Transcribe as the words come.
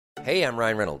Hey, I'm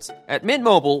Ryan Reynolds. At Mint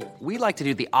Mobile, we like to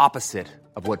do the opposite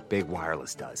of what Big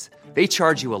Wireless does. They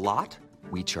charge you a lot,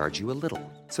 we charge you a little.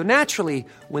 So naturally,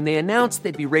 when they announced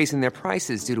they'd be raising their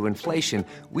prices due to inflation,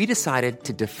 we decided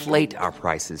to deflate our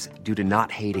prices due to not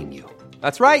hating you.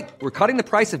 That's right. We're cutting the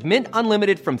price of Mint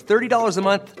Unlimited from $30 a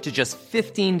month to just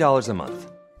 $15 a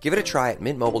month. Give it a try at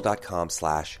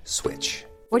mintmobile.com/switch.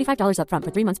 $45 up front for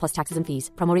 3 months plus taxes and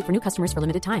fees. Promo rate for new customers for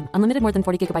limited time. Unlimited more than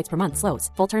 40 gigabytes per month. Slows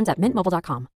full terms at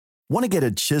mintmobile.com. Want to get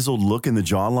a chiseled look in the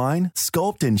jawline?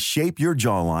 Sculpt and shape your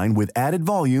jawline with added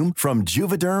volume from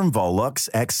Juvederm Volux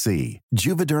XC.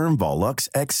 Juvederm Volux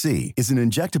XC is an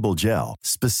injectable gel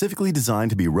specifically designed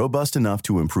to be robust enough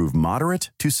to improve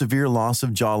moderate to severe loss of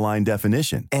jawline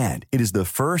definition. And it is the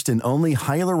first and only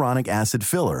hyaluronic acid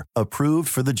filler approved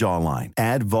for the jawline.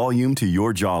 Add volume to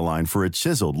your jawline for a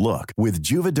chiseled look with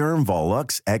Juvederm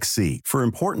Volux XC. For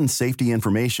important safety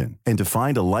information and to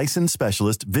find a licensed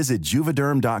specialist, visit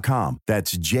juvederm.com.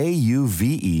 That's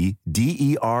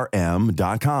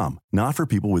JUVEDERM.com. Not for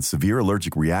people with severe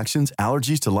allergic reactions,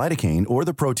 allergies to lidocaine, or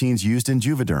the proteins used in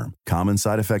Juvederm. Common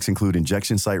side effects include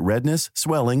injection site redness,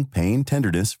 swelling, pain,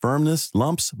 tenderness, firmness,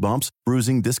 lumps, bumps,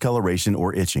 bruising, discoloration,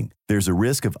 or itching. There's a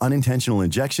risk of unintentional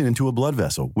injection into a blood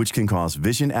vessel, which can cause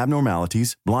vision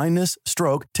abnormalities, blindness,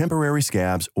 stroke, temporary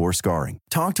scabs, or scarring.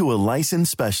 Talk to a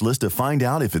licensed specialist to find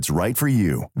out if it's right for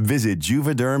you. Visit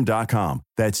Juvederm.com.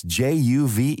 That's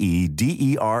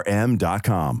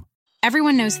JUVEDERM.com.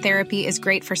 Everyone knows therapy is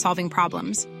great for solving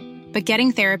problems, but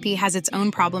getting therapy has its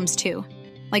own problems too,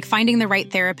 like finding the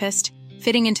right therapist,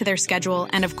 fitting into their schedule,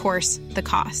 and of course, the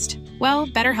cost. Well,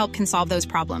 BetterHelp can solve those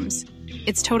problems.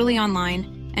 It's totally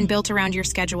online and built around your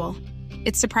schedule.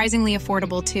 It's surprisingly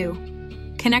affordable too.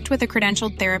 Connect with a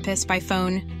credentialed therapist by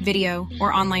phone, video,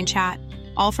 or online chat,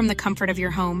 all from the comfort of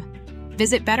your home.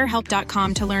 Visit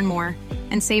BetterHelp.com to learn more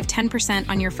and save 10%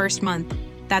 on your first month.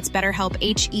 That's BetterHelp,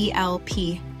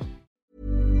 H-E-L-P.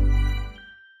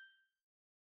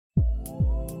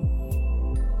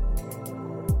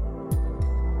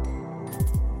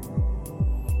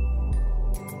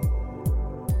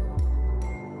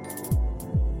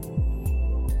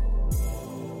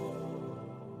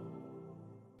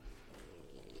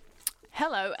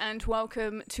 Hello and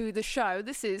welcome to the show.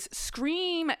 This is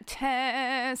Scream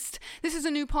Test. This is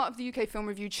a new part of the UK Film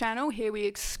Review channel. Here we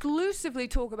exclusively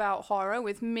talk about horror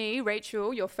with me,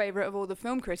 Rachel, your favourite of all the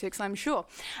film critics, I'm sure.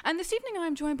 And this evening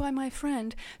I'm joined by my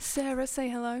friend, Sarah. Say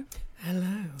hello.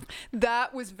 Hello.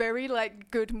 That was very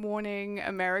like Good Morning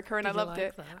America, and I loved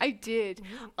it. That? I did.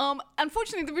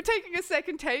 Unfortunately, we're taking a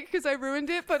second take because I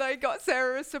ruined it, but I got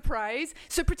Sarah a surprise.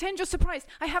 So pretend you're surprised.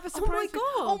 I have a surprise.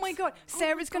 Oh my god.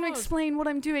 Sarah's going to explain what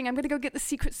I'm doing. I'm going to go get the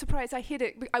secret surprise. I hid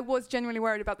it. I was genuinely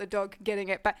worried about the dog getting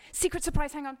it, but secret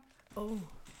surprise. Hang on. Oh.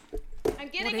 I'm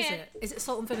getting it. What is it? Is it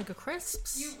salt and vinegar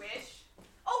crisps? You wish.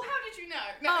 Oh, how did you know?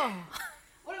 No. Oh.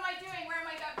 What am I doing? Where am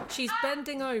I going? She's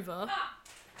bending over.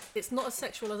 It's not as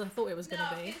sexual as I thought it was going to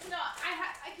be. No, it's not.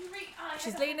 I can read.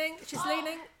 She's leaning. She's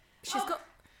leaning. She's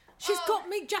got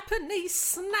me Japanese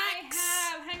snacks.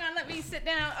 I have. Hang on, let me sit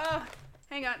down. Oh,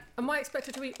 hang on. Am I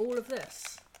expected to eat all of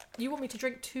this? You want me to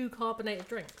drink 2 carbonated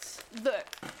drinks? Look.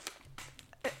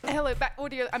 Hello, back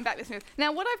audio. I'm back, listeners.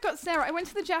 Now, what I've got, Sarah, I went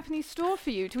to the Japanese store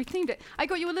for you. We themed it. I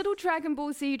got you a little Dragon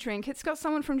Ball Z drink. It's got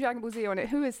someone from Dragon Ball Z on it.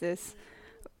 Who is this?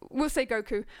 We'll say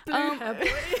Goku. Blue hair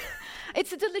boy.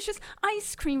 It's a delicious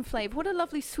ice cream flavour. What a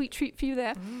lovely sweet treat for you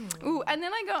there. Ooh, and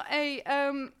then I got a,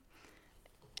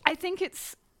 I think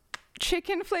it's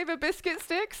chicken flavour biscuit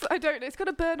sticks. I don't know. It's got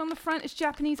a bird on the front. It's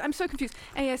Japanese. I'm so confused.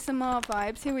 ASMR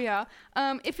vibes. Here we are.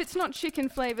 If it's not chicken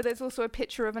flavour, there's also a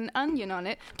picture of an onion on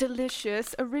it.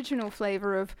 Delicious, original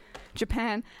flavour of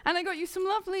Japan. And I got you some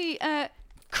lovely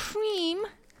cream.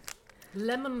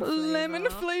 Lemon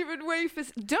flavoured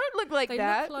wafers. Don't look like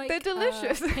that. Look like, they're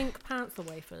delicious. Pink Panther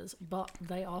wafers, but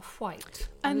they are white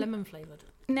and lemon flavoured.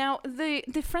 Now, the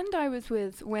friend I was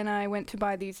with when I went to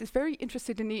buy these is very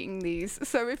interested in eating these.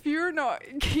 So if you're not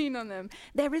keen on them,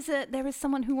 there is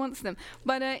someone who wants them.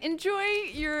 But enjoy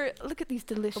your look at these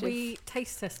delicious. Are we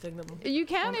taste testing them? You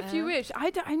can if you wish.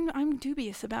 I'm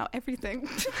dubious about everything.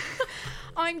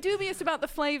 I'm dubious about the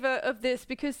flavour of this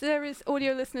because there is,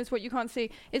 audio listeners, what you can't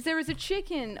see is there is a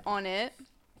chicken on it.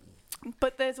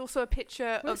 But there's also a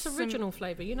picture of it's original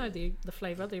flavour. You know the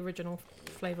flavour, the original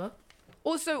flavour.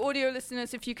 Also, audio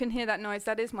listeners, if you can hear that noise,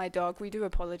 that is my dog. We do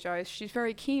apologise. She's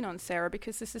very keen on Sarah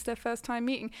because this is their first time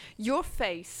meeting. Your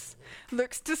face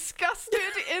looks disgusted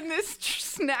in this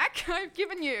snack I've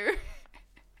given you.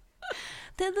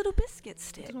 They're little biscuit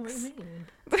sticks. I don't know what you mean.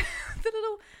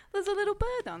 There's a little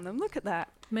bird on them. Look at that.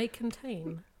 May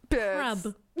contain birds.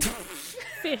 crab,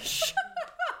 fish,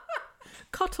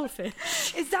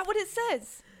 Cuttlefish. Is that what it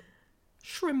says?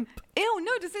 Shrimp. Ew,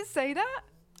 no, does it say that?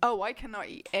 Oh, I cannot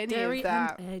eat any Dairy of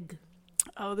that. and egg.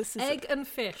 Oh, this is... Egg and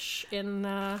fish in...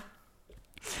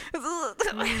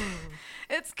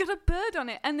 It's got a bird on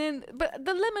it. And then, but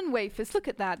the lemon wafers, look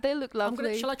at that. They look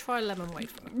lovely. Shall I try a lemon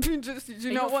wafer? Just, do you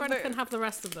Your not want friend the... can have the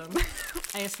rest of them.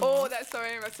 ASMR. Oh, that's so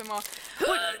ASMR.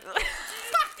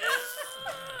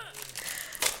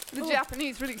 The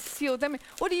Japanese really sealed them in.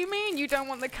 What do you mean you don't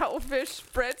want the cuttlefish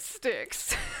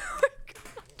breadsticks?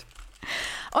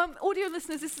 Audio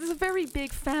listeners, this is a very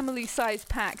big family-sized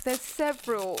pack. There's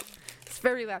several. It's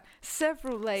very loud.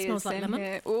 Several layers Smells like in lemon.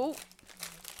 here. Oh,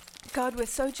 God, we're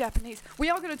so Japanese. We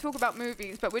are going to talk about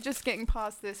movies, but we're just getting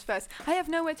past this first. I have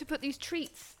nowhere to put these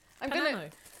treats. I'm Piano.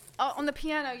 gonna on the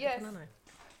piano. Yes. Piano.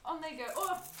 On they go.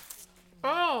 Oh.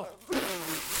 Oh.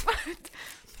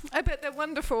 I bet they're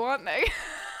wonderful, aren't they?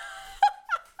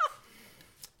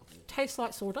 Tastes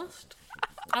like sawdust.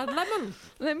 Add lemon.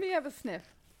 Let me have a sniff.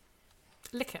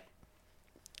 Lick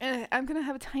it. I'm gonna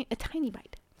have a tiny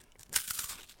bite.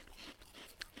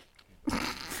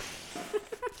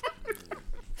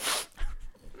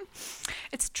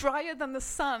 It's drier than the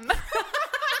sun.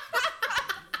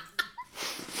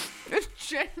 It's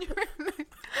genuinely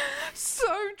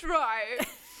so dry.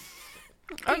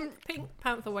 Pink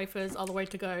Panther wafers are the way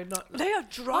to go. They are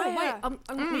dry. Oh wait,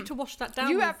 I need to wash that down.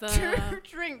 You with, have two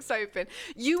drinks open.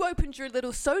 You opened your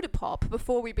little soda pop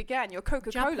before we began, your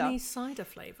Coca-Cola. Japanese cider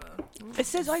flavour. It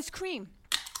says ice cream.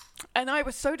 And I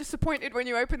was so disappointed when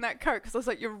you opened that Coke because I was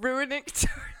like, you're ruining it.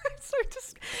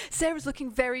 Sarah's looking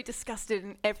very disgusted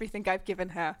in everything I've given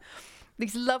her.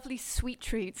 These lovely sweet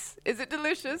treats. Is it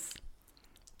delicious?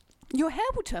 Your hair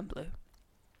will turn blue.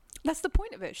 That's the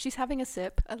point of it. She's having a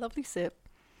sip, a lovely sip.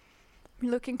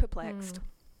 Looking perplexed.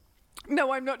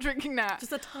 No, I'm not drinking that.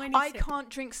 Just a tiny I sip. can't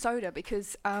drink soda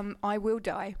because I will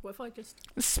die. What if I just...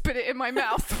 Spit it in my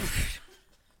mouth.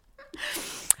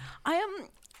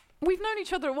 We've known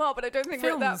each other a while, but I don't think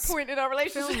we're at that point in our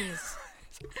relationship. Films.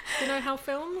 You know how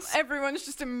films? Everyone's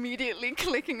just immediately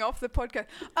clicking off the podcast.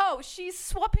 Oh, she's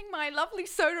swapping my lovely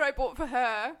soda I bought for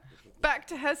her back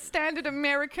to her standard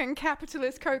American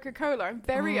capitalist Coca-Cola. I'm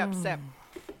very upset.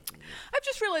 I've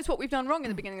just realised what we've done wrong in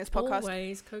the beginning of this podcast.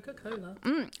 Always Coca-Cola.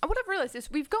 What I've realised is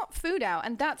we've got food out,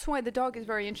 and that's why the dog is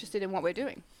very interested in what we're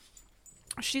doing.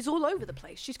 She's all over the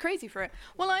place. She's crazy for it.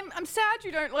 Well, I'm sad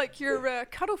you don't like your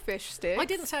cuttlefish stick. I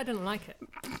didn't say I didn't like it.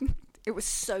 It was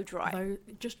so dry. Though,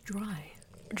 just dry.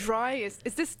 Dry is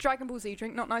this Dragon Ball Z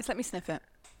drink not nice? Let me sniff it.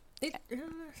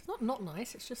 It's not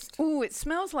nice. It's just... Ooh, it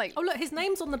smells like... Oh, look, his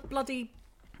name's on the bloody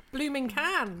blooming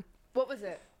can. What was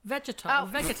it? Vegeta. Oh.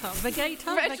 Vegeta.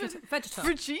 Vegeta.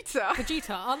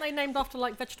 Vegeta. Aren't they named after,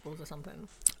 like, vegetables or something?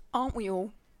 Aren't we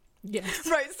all? Yes.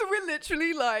 Right, so we're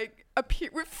literally like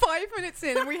we're 5 minutes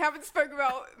in and we haven't spoken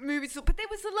about movies. But there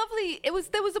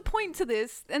was a point to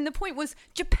this, and the point was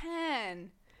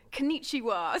Japan.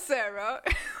 Konnichiwa, Sarah.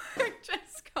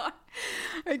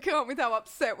 I can't with how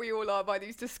upset we all are by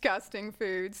these disgusting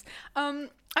foods.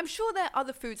 I'm sure their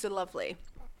other foods are lovely.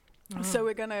 So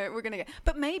we're gonna get,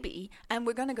 but maybe, and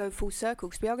we're gonna go full circle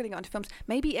because we are gonna go into films.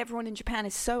 Maybe everyone in Japan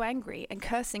is so angry and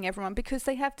cursing everyone because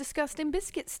they have disgusting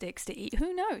biscuit sticks to eat.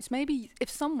 Who knows? Maybe if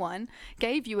someone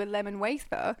gave you a lemon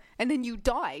wafer and then you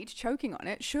died choking on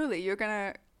it, surely you're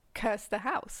gonna curse the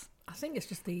house. I think it's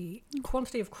just the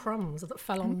quantity of crumbs that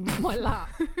fell on my lap.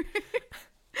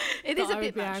 It is a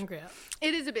bit much. Angry at.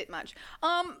 It is a bit much.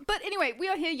 But anyway, we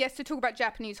are here, yes, to talk about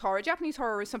Japanese horror. Japanese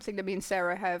horror is something that me and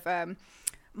Sarah have.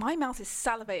 My mouth is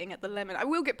salivating at the lemon. I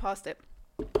will get past it.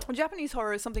 Japanese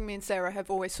horror is something me and Sarah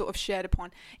have always sort of shared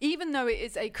upon. Even though it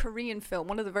is a Korean film,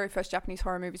 one of the very first Japanese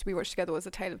horror movies we watched together was A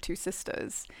Tale of Two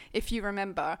Sisters, if you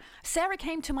remember. Sarah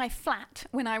came to my flat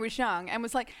when I was young and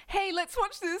was like, hey, let's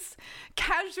watch this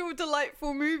casual,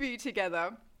 delightful movie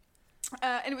together.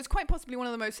 And it was quite possibly one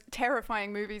of the most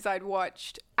terrifying movies I'd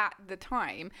watched at the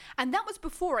time. And that was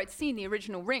before I'd seen the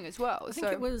original Ring as well. I think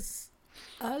it was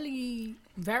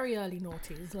very early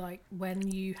noughties, like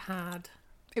when you had...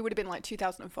 It would have been like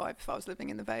 2005 if I was living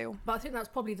in the Vale. But I think that's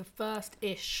probably the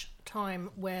first-ish time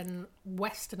when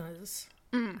Westerners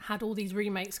had all these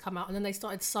remakes come out, and then they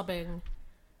started subbing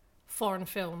foreign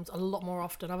films a lot more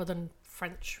often, other than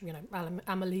French, you know,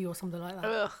 Amélie or something like that.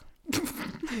 Ugh.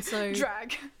 And so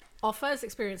drag. Our first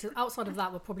experiences outside of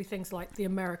that were probably things like the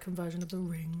American version of The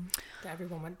Ring that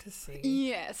everyone went to see.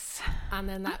 Yes. And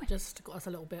then that just got us a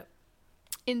little bit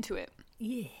into it.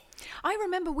 Yeah. I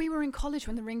remember we were in college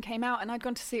when The Ring came out and I'd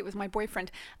gone to see it with my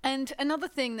boyfriend. And another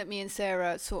thing that me and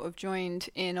Sarah sort of joined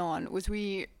in on was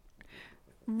we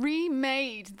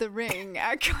remade The Ring.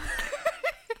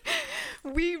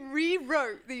 We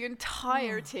rewrote the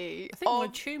entirety I think my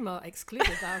of... tumour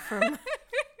excluded that from...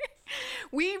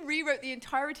 We rewrote the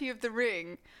entirety of The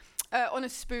Ring on a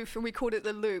spoof, and we called it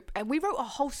The Loop. And we wrote a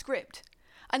whole script.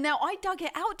 And now I dug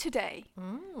it out today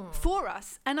for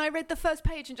us, and I read the first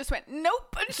page and just went,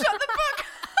 nope, and shut the book.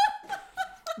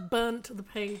 Burnt the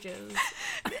pages.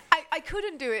 I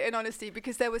couldn't do it in honesty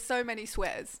because there were so many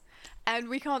swears. And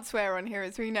we can't swear on here,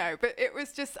 as we know. But it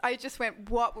was just, I just went,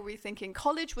 what were we thinking?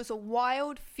 College was a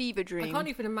wild fever dream. I can't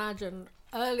even imagine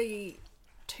early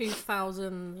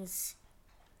 2000s.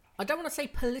 I don't want to say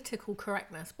political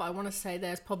correctness, but I want to say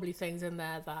there's probably things in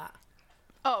there that...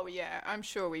 Oh, yeah, I'm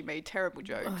sure we made terrible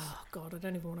jokes. Oh, God, I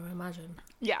don't even want to imagine.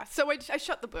 Yeah, so I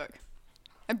shut the book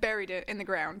and buried it in the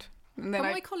ground. And then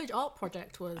But my college art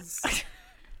project was...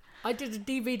 I did a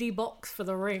DVD box for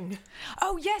The Ring.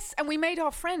 Oh, yes, and we made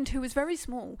our friend, who was very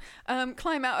small,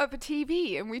 climb out of a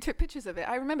TV, and we took pictures of it.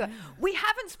 I remember. We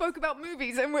haven't spoke about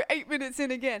movies, and we're 8 minutes in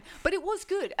again. But it was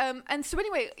good. And so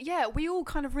anyway, yeah, we all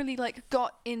kind of really, like,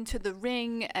 got into The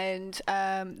Ring and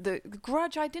the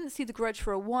Grudge. I didn't see The Grudge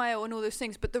for a while and all those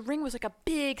things, but The Ring was, like, a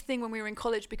big thing when we were in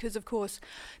college because, of course,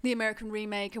 the American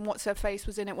remake and What's-Her-Face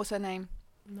was in it. What's her name?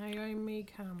 Naomi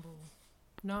Campbell.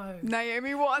 No.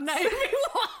 Naomi Watts. Naomi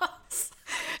Watts.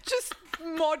 Just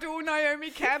model Naomi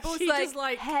Campbell's She like, just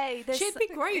like, hey, this... she'd be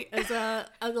great as a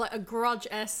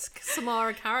Grudge-esque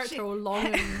Samara character, all long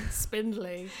and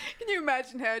spindly. Can you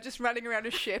imagine her just running around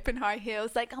a ship in high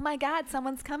heels, like, oh my God,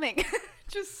 someone's coming.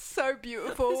 Just so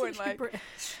beautiful. Isn't And she like, British?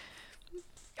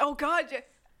 oh God,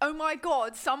 oh my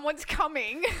God, someone's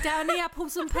coming. Down the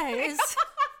apples and pears.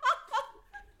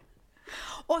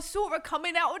 Or saw her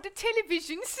coming out of the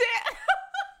television set.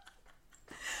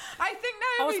 I think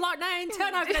I Naomi... was like, no,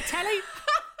 turn over the telly.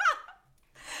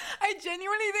 I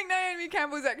genuinely think Naomi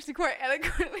Campbell's actually quite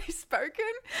eloquently spoken.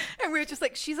 And we were just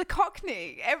like, she's a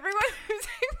Cockney. Everyone who's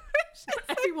English...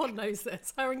 Everyone knows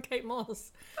this. Her and Kate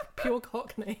Moss. Pure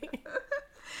Cockney.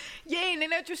 Yeah, and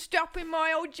then I just stopped in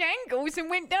my old jangles and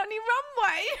went down the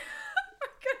runway. We're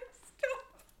gonna stop.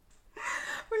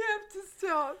 We have to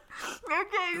stop.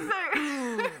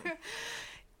 Okay, so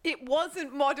it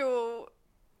wasn't model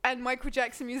and Michael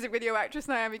Jackson music video actress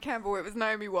Naomi Campbell. It was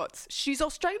Naomi Watts. She's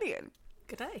Australian.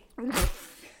 Good day.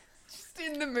 Just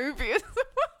in the movie as well.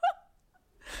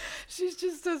 She's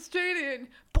just Australian.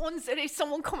 Bond said, if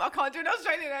someone come, I can't do an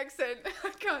Australian accent. I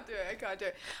can't do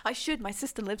it. I should. My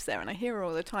sister lives there and I hear her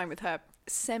all the time with her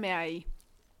semi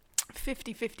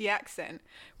 50-50 accent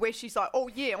where she's like, oh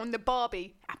yeah, on the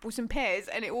Barbie, apples and pears,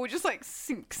 and it all just like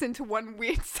sinks into one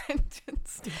weird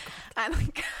sentence.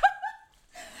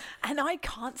 And I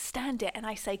can't stand it, and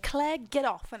I say, Claire, get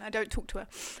off, and I don't talk to her.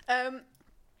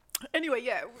 Anyway,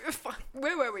 yeah,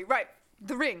 where were we? Right,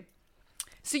 The Ring.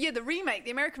 So yeah, the remake,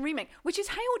 the American remake, which is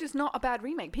hailed as not a bad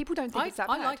remake. People don't think it's that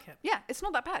bad. I like it. Yeah, it's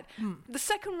not that bad. The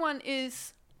second one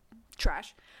is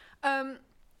trash.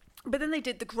 But then they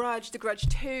did The Grudge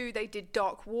 2, they did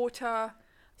Dark Water.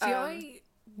 See, I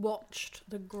watched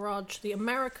The Grudge, the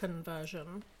American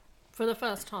version, for the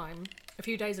first time a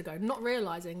few days ago, not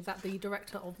realising that the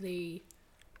director of the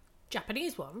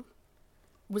Japanese one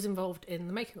was involved in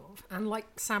the making of. And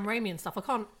like Sam Raimi and stuff,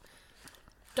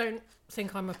 don't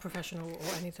think I'm a professional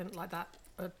or anything like that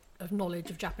of knowledge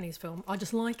of Japanese film. I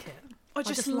just like it. I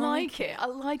just like it. I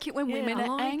like it when women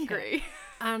are angry.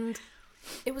 And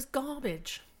it was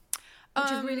garbage. Which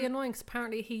is really annoying because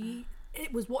apparently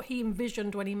it was what he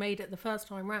envisioned when he made it the first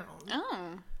time round.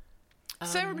 Oh.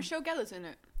 Sarah Michelle Gellar's in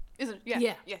it, isn't it?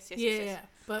 Yeah. Yes. Yeah.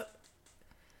 But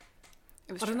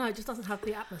It was I don't know, it just doesn't have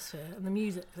the atmosphere and the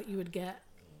music that you would get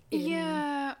in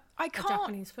I a can't.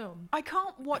 Japanese film. I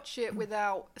can't watch it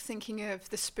without thinking of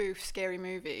the spoof Scary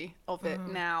Movie of it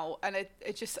now, and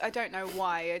it just, I don't know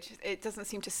why. It doesn't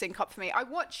seem to sync up for me. I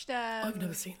watched. I've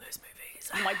never seen those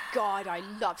movies. Oh my God, I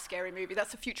love Scary Movie.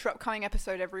 That's a future upcoming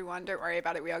episode, everyone. Don't worry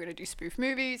about it. We are going to do spoof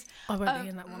movies. I won't be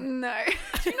in that one. No.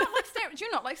 Do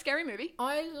you not like Scary Movie?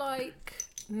 I like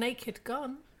Naked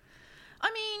Gun.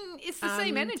 I mean, it's the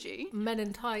same energy. Men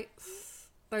in Tights.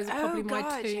 Those are probably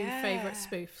my two favourite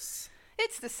spoofs.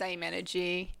 It's the same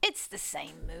energy. It's the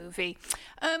same movie.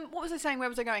 What was I saying? Where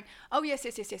was I going? Oh, yes.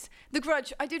 The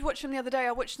Grudge. I did watch them the other day.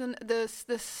 I watched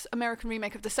this American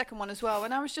remake of the second one as well.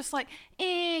 And I was just like,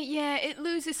 yeah, it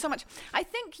loses so much. I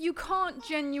think you can't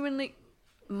genuinely...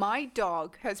 My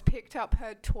dog has picked up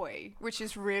her toy, which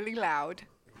is really loud.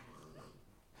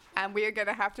 And we are going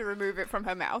to have to remove it from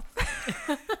her mouth.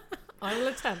 I will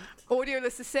attempt. Audio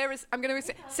listener,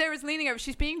 Sarah's leaning over.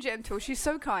 She's being gentle. She's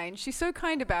so kind. She's so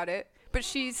kind about it. But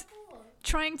she's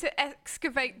trying to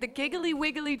excavate the giggly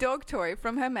wiggly dog toy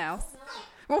from her mouth.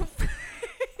 Well,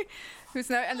 Who's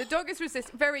no? And the dog is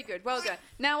resistant. Very good. Well done.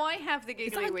 Now I have the Is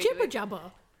giggly that a wiggly. jibber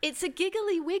jabber? It's a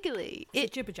giggly wiggly.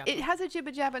 It's a jibber jabber. It has a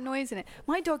jibber jabber noise in it.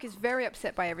 My dog is very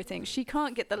upset by everything. She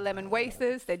can't get the lemon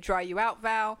wafers. They dry you out,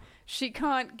 Val. She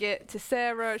can't get to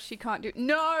Sarah. She can't do...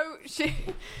 No!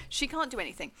 She can't do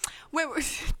anything.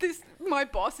 My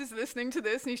boss is listening to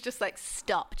this and he's just like,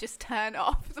 stop. Just turn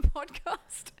off the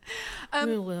podcast.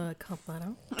 We'll cut that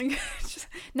out.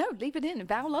 No, leave it in.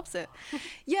 Val loves it.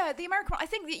 Yeah, the American... I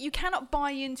think that you cannot buy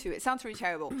into it. It sounds really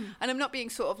terrible. And I'm not being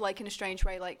sort of like in a strange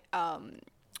way like...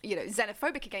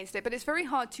 xenophobic against it, but it's very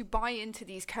hard to buy into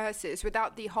these curses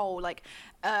without the whole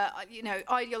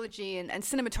ideology and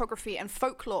cinematography and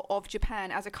folklore of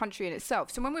Japan as a country in itself.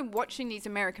 So when we're watching these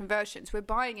American versions, we're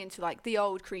buying into like the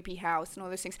old creepy house and all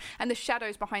those things and the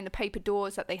shadows behind the paper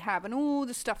doors that they have and all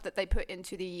the stuff that they put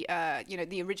into the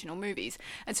the original movies.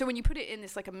 And so when you put it in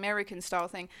this like American style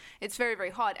thing, it's very,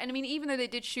 very hard. And I mean, even though they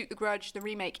did shoot The Grudge, the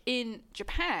remake, in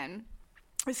Japan,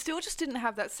 it still just didn't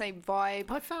have that same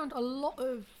vibe. I found a lot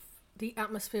of the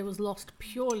atmosphere was lost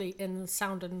purely in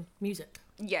sound and music.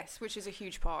 Yes, which is a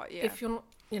huge part, yeah. If you're not,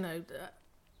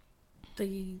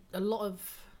 a lot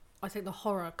of, I think the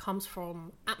horror comes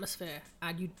from atmosphere,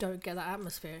 and you don't get that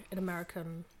atmosphere in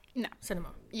American cinema.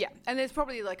 Yeah, and there's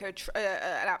probably like an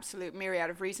absolute myriad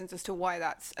of reasons as to why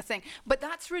that's a thing. But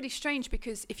that's really strange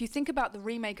because if you think about the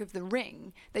remake of The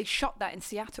Ring, they shot that in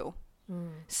Seattle.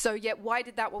 So yet why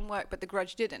did that one work but The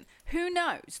Grudge didn't? Who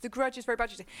knows? The Grudge is very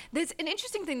budgeted. There's an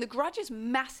interesting thing. The Grudge is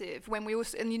massive when we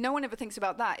also, and no one ever thinks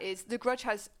about that, is The Grudge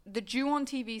has the Ju-on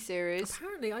TV series.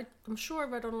 Apparently, I'm sure I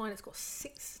read online it's got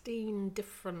 16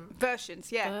 different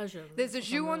versions, yeah. Versions, there's a or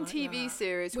something Ju-on like TV that,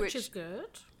 series, which is good.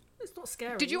 It's not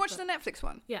scary. Did you watch the Netflix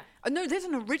one? Yeah. No, there's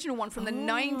an original one from the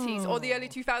 90s or the early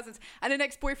 2000s. And an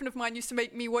ex-boyfriend of mine used to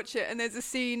make me watch it. And there's a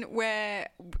scene where,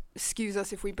 excuse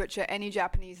us if we butcher any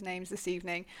Japanese names this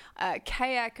evening,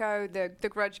 Kayako, the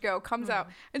Grudge girl, comes out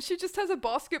and she just has a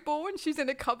basketball and she's in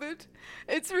a cupboard.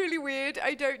 It's really weird.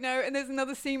 I don't know. And there's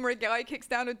another scene where a guy kicks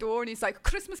down a door and he's like,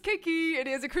 Christmas cakey. And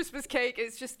he has a Christmas cake.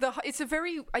 It's just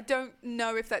I don't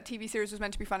know if that TV series was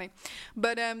meant to be funny.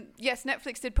 But yes,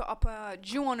 Netflix did put up a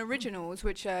Ju-on originals,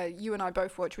 which you and I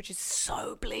both watch, which is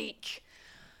so bleak.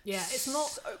 Yeah, it's not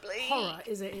so bleak. Horror,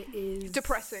 is it? It is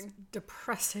depressing.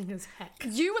 Depressing as heck.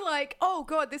 You were like, oh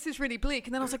god, this is really bleak,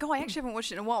 and then I was like, oh, I actually haven't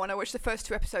watched it in a while. And I watched the first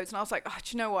 2 episodes and I was like, oh,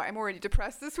 do you know what, I'm already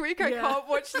depressed this week. I can't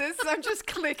watch this. I'm just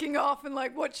clicking off and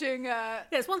like watching yeah,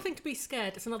 it's one thing to be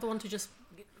scared, it's another one to just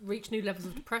reach new levels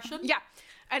of depression. Yeah,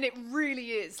 and it really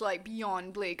is like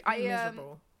beyond bleak.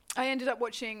 Miserable. I ended up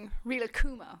watching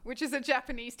Rilakuma, which is a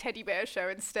Japanese teddy bear show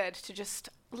instead, to just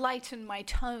lighten my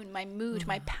tone, my mood,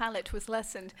 my palate was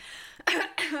lessened.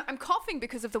 I'm coughing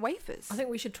because of the wafers. I think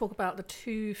we should talk about the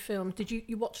 2 films.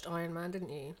 You watched Iron Man, didn't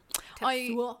you?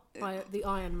 The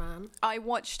Iron Man. I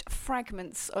watched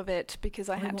fragments of it because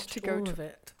I had to go all of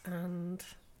it, and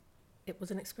it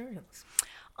was an experience.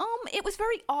 It was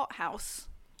very art house,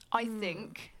 I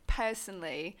think.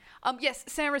 Personally, yes,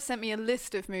 Sarah sent me a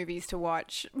list of movies to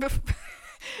watch.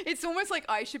 It's almost like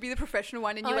I should be the professional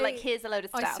one, and you were like, "Here's a load of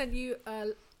stuff." I sent you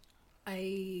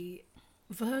a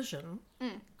version,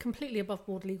 completely above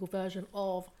board legal version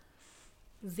of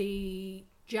the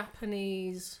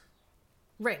Japanese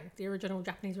Ring, the original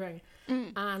Japanese Ring,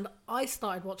 and I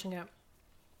started watching it,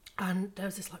 and there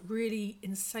was this like really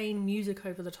insane music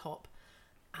over the top.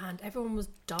 And everyone was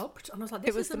dubbed, and I was like,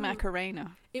 "It was the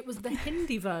Macarena." It was the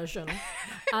Hindi version,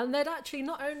 and they'd actually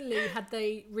not only had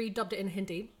they redubbed it in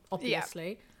Hindi,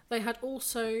 obviously, they had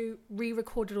also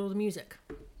re-recorded all the music.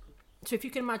 So if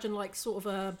you can imagine, like sort of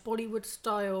a Bollywood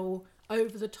style,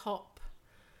 over-the-top,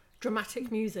 dramatic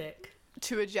music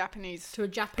to a Japanese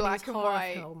black and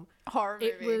white film horror movie,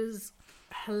 it was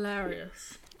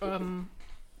hilarious.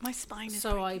 My spine is.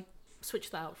 So I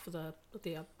switched that out for the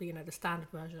standard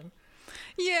version.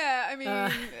 Yeah, I mean,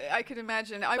 I could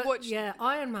imagine. I watched... Yeah,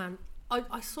 Iron Man.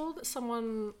 I saw that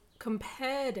someone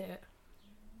compared it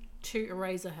to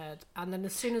Eraserhead, and then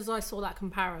as soon as I saw that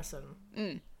comparison...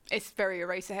 It's very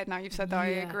Eraserhead now you've said that, I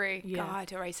agree. Yeah. God,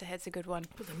 Eraserhead's a good one.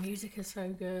 But the music is so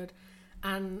good.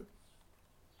 And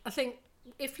I think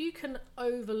if you can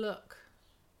overlook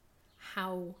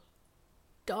how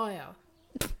dire...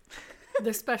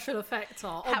 the special effects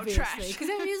are, obviously, because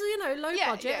it is, low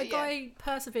budget. A guy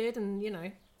persevered, and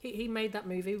he made that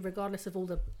movie regardless of all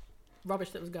the rubbish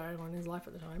that was going on in his life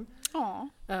at the time.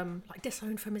 Like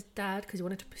disowned from his dad because he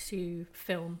wanted to pursue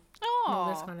film and all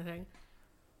this kind of thing.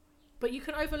 But you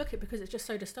can overlook it because it's just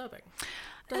so disturbing.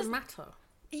 It doesn't matter.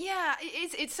 Yeah,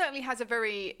 it certainly has a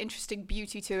very interesting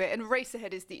beauty to it, and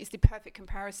Racerhead is the perfect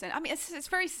comparison. I mean, it's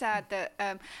very sad that,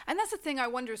 and that's the thing I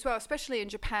wonder as well, especially in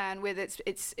Japan, where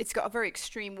it's got a very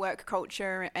extreme work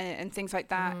culture and things like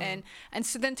that, and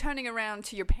so then turning around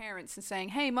to your parents and saying,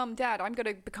 "Hey, mum, dad, I'm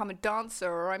going to become a dancer,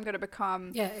 or I'm going to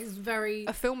become it's very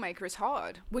a filmmaker," is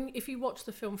hard. if you watch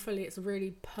the film fully, it's a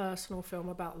really personal film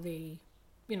about the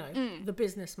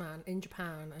businessman in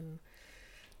Japan and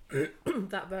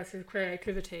that versus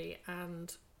creativity,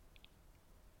 and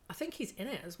I think he's in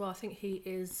it as well. I think he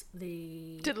is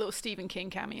did a little Stephen King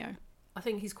cameo. I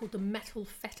think he's called the metal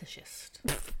fetishist.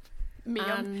 me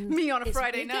on a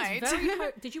Friday night.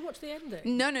 Did you watch the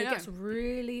ending? No. It gets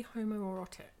really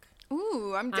homoerotic.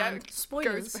 Ooh, I'm down.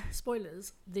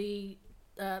 Spoilers. The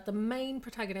main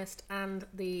protagonist and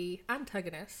the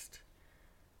antagonist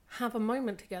have a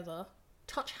moment together,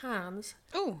 touch hands,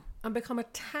 and become a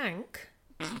tank.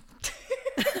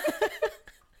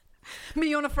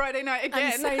 Me on a Friday night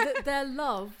again. And say that their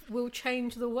love will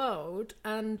change the world.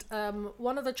 And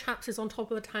one of the chaps is on top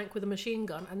of the tank with a machine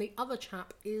gun, and the other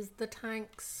chap is the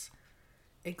tank's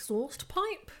exhaust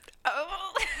pipe.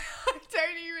 Oh, I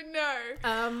don't even know.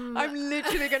 I'm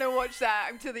literally going to watch that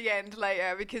until the end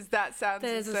later, because that sounds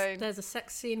insane. There's a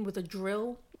sex scene with a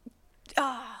drill.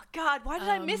 Oh, God, why did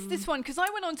I miss this one? Because I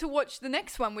went on to watch the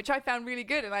next one, which I found really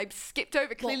good, and I skipped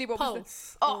over clearly what Pulse?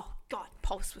 was the... Oh, God,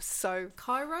 Pulse was so...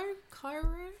 Cairo?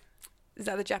 Is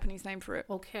that the Japanese name for it?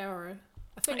 Or Cairo?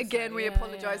 I think Again, we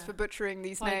apologise for butchering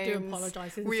these names. I do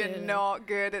apologise. We are not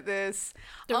good at this.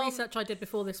 The research I did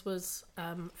before this was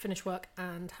finish work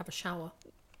and have a shower.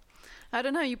 I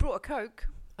don't know, you brought a Coke.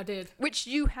 I did. Which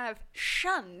you have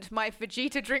shunned my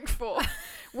Vegeta drink for.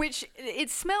 Which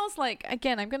it smells like,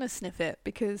 again, I'm going to sniff it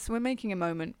because we're making a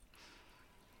moment.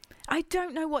 I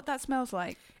don't know what that smells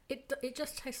like. It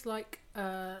just tastes like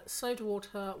soda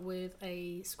water with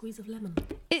a squeeze of lemon.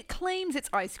 It claims it's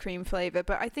ice cream flavour,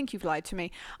 but I think you've lied to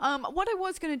me. What I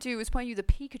was going to do was buy you the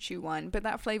Pikachu one, but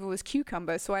that flavour was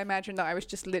cucumber, so I imagined that I was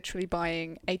just literally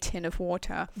buying a tin of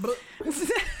water.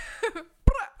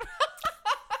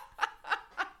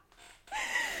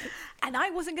 And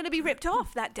I wasn't going to be ripped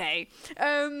off that day.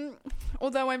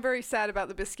 Although I'm very sad about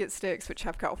the biscuit sticks, which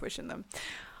have cuttlefish in them.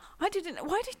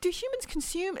 Do humans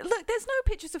consume? Look, there's no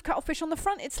pictures of cuttlefish on the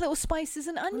front. It's little spices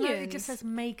and onions. No, it just says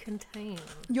may contain.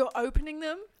 You're opening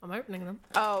them? I'm opening them.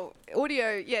 Oh,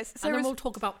 audio, yes. And then we'll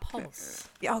talk about Pulse.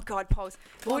 Oh, God, Pulse.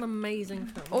 What an amazing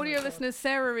film. Audio listeners,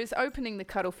 Sarah is opening the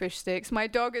cuttlefish sticks. My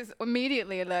dog is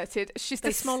immediately alerted.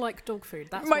 They smell like dog food.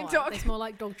 That's my why. dog. They smell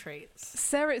like dog treats.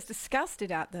 Sarah is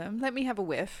disgusted at them. Let me have a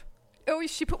whiff. Oh,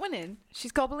 she put one in.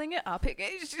 She's gobbling it up.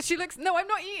 She looks... No, I'm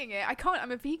not eating it. I can't.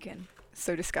 I'm a vegan.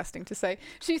 So disgusting to say.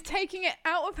 She's taking it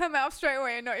out of her mouth straight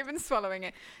away and not even swallowing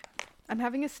it. I'm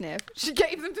having a sniff. She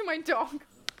gave them to my dog.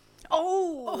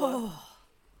 Oh.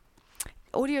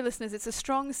 Audio listeners, it's a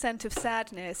strong scent of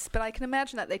sadness, but I can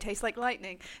imagine that they taste like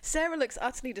lightning. Sarah looks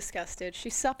utterly disgusted.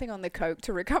 She's supping on the Coke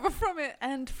to recover from it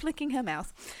and flicking her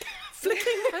mouth.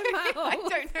 Flicking her mouth? I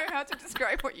don't know how to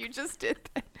describe what you just did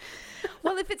then.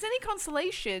 Well, if it's any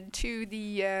consolation to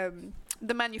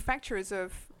the manufacturers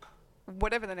of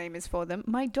whatever the name is for them,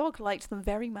 my dog liked them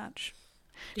very much.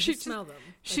 Did you smell them?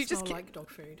 They smell like dog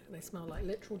food. They smell like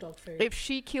literal dog food. If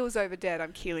she keels over dead,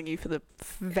 I'm keeling you for the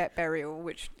vet burial,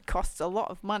 which costs a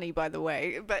lot of money, by the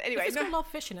way. But anyway, it's got a lot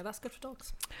of fish in it. That's good for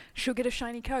dogs. She'll get a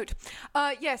shiny coat.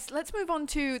 Yes, let's move on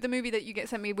to the movie that you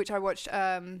sent me, which I watched,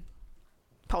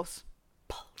 Pulse.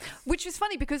 Which is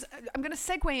funny because I'm going to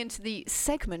segue into the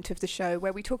segment of the show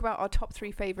where we talk about our top 3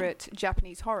 favourite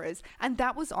Japanese horrors, and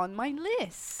that was on my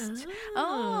list.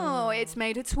 Oh, it's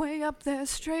made its way up there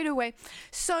straight away.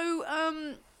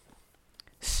 So,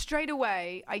 straight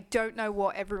away, I don't know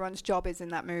what everyone's job is in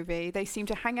that movie. They seem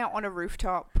to hang out on a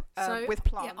rooftop with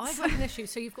plants. Yeah, I've had an issue.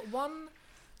 So you've got one,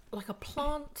 like a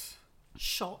plant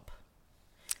shop,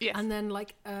 yes, and then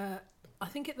like I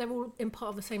think they're all in part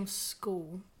of the same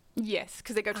school. Yes,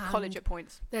 because they go to college at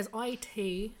points. There's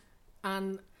IT,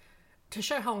 and to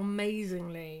show how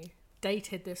amazingly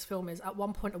dated this film is, at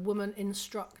one point a woman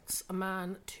instructs a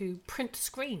man to print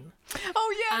screen.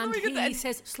 Oh, yeah. And he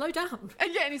says, slow down.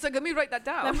 And he's like, let me write that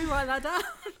down. Let me write that down.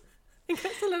 He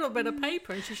gets a little bit of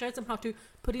paper and she shows him how to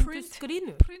put into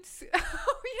screen.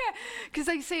 Oh, yeah. Because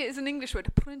they say it as an English word,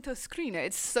 print a screen.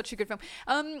 It's such a good film.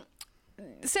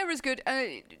 Sarah's good.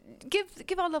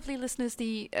 Give our lovely listeners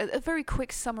a very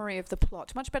quick summary of the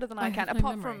plot. Much better than I can,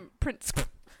 apart from Prince.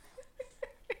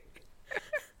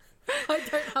 I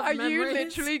don't have Are you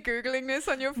memories. literally Googling this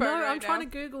on your phone No, right I'm trying now?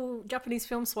 to Google Japanese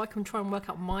films so I can try and work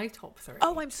out my top 3.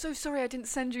 Oh, I'm so sorry I didn't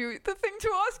send you the thing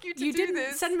to ask you to you do didn't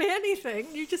this. send me anything.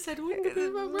 You just said, We're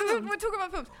talking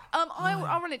about films.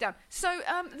 I'll run it down. So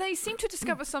they seem to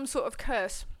discover some sort of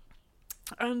curse.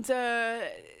 And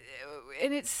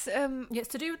it's... Yeah, it's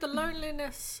to do with the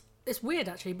loneliness. It's weird,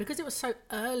 actually, because it was so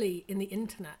early in the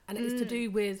internet, and it's to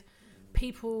do with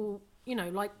people, you know,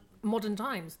 like modern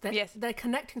times. They're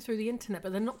connecting through the internet,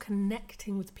 but they're not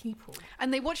connecting with people.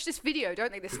 And they watch this video,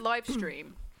 don't they? This live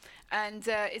stream. And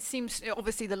it seems,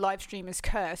 obviously, the live stream is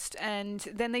cursed. And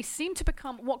then they seem to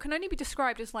become what can only be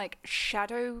described as like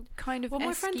shadow kind of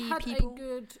My friend had people.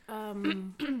 a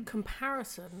good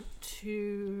comparison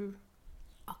to,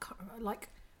 I can't remember, like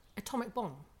Atomic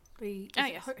Bomb.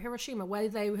 Hiroshima, where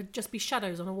they would just be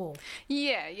shadows on a wall.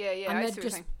 Yeah. And I they'd see what you're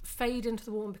just saying. fade into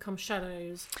the wall and become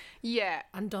shadows. Yeah.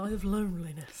 And die of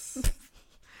loneliness.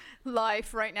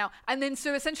 Life right now. And then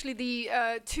so essentially the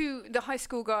high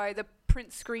school guy, the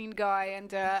print screen guy,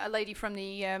 and a lady from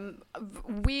the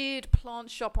weird plant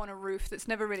shop on a roof that's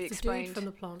never really explained. The dude from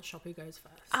the plant shop who goes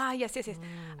first. Yes.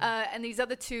 And these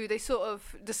other two, they sort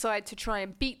of decide to try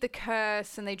and beat the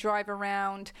curse, and they drive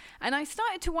around. And I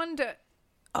started to wonder...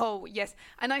 Oh, yes.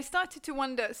 And I started to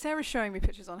wonder, Sarah's showing me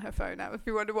pictures on her phone now, if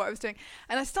you wonder what I was doing.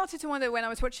 And I started to wonder when I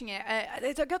was watching it,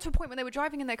 I got to a point when they were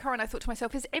driving in their car and I thought to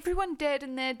myself, is everyone dead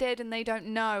and they're dead and they don't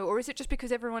know? Or is it just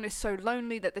because everyone is so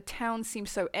lonely that the town seems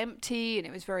so empty and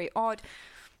it was very odd?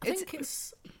 I think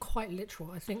it's quite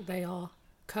literal. I think they are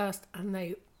cursed and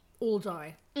they all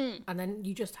die. And then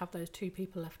you just have those 2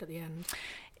 people left at the end.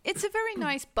 It's a very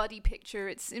nice buddy picture.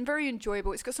 It's very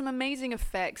enjoyable. It's got some amazing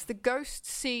effects. The ghost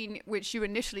scene, which you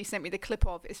initially sent me the clip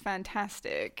of, is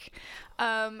fantastic.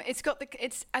 And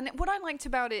what I liked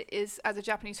about it is, as a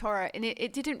Japanese horror, and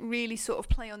it didn't really sort of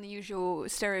play on the usual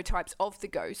stereotypes of the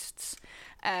ghosts,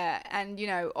 and you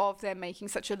know, of them making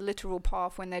such a literal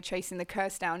path when they're chasing the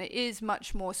curse down. It is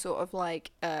much more sort of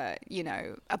like you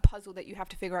know, a puzzle that you have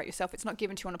to figure out yourself. It's not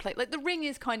given to you on a plate. Like The Ring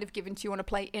is kind of given to you on a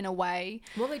plate in a way.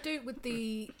 What they do with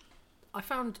I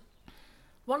found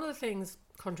one of the things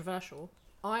controversial.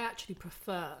 I actually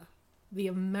prefer the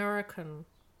American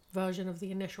version of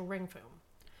the initial Ring film.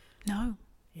 No.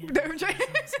 Yeah. I'm sorry.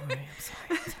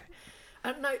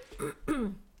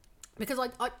 No, because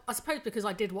I suppose because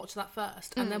I did watch that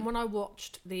first, and then when I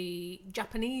watched the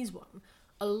Japanese one,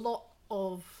 a lot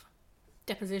of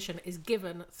deposition is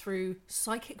given through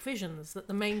psychic visions that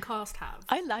the main cast have.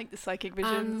 I like the psychic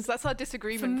visions. That's our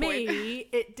disagreement For point. me,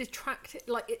 it detracted,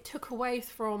 like it took away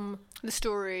from The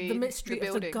story, the mystery of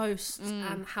the building. ghosts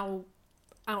and how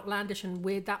outlandish and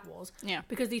weird that was. Yeah.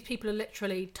 Because these people are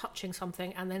literally touching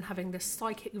something and then having this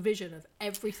psychic vision of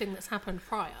everything that's happened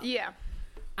prior. Yeah.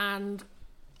 And,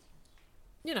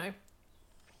 you know,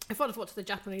 if I'd have watched the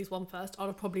Japanese one first, I'd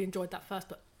have probably enjoyed that first.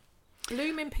 But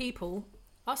blooming people,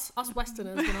 us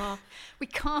Westerners and our We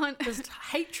can't. just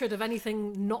hatred of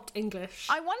anything not English.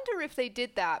 I wonder if they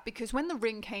did that because when The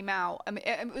Ring came out, I mean,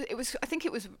 it was. I think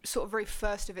it was sort of very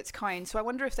first of its kind. So I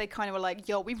wonder if they kind of were like,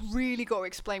 "Yo, we've really got to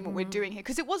explain what we're doing here,"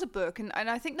 because it was a book, and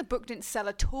I think the book didn't sell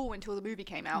at all until the movie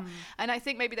came out. And I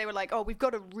think maybe they were like, "Oh, we've got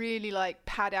to really like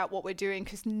pad out what we're doing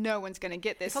because no one's going to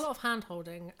get this." It's a lot of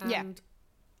hand-holding, and Yeah.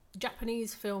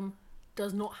 Japanese film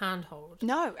does not hand-hold.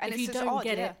 No, and if it's you just don't odd,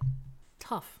 get yeah. it,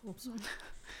 tough. Oops.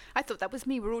 I thought that was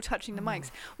me. We're all touching the mics.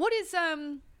 What is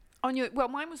on your? Well,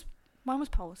 mine was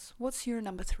Pulse. What's your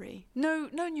number 3? No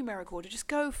numeric order. Just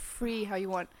go free how you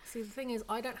want. See, the thing is,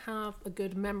 I don't have a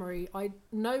good memory. I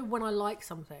know when I like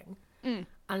something,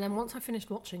 and then once I finished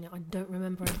watching it, I don't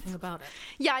remember anything about it.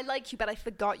 Yeah, I like you, but I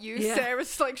forgot you. Yeah.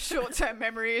 Sarah's like short-term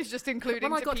memory is just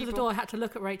including. When I got to the door, I had to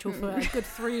look at Rachel for a good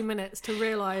 3 minutes to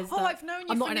realise that I've known you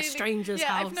I'm for not in a stranger's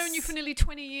house. Yeah, I've known you for nearly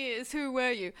 20 years. Who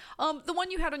were you? The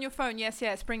one you had on your phone. Yes,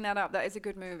 bring that up. That is a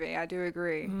good movie. I do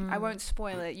agree. I won't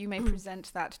spoil it. You may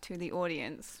present that to the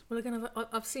audience. Well, again,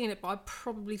 I've seen it, but I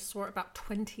probably saw it about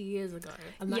 20 years ago,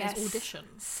 and that is Audition.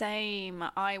 Same.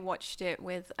 I watched it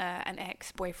with an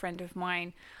ex-boyfriend of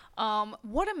mine.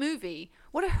 What a movie.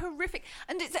 What a horrific.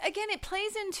 And it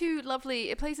plays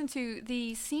into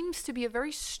the seems to be a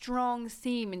very strong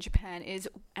theme in Japan is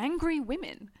angry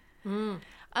women.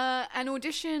 An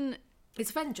Audition. It's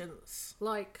vengeance.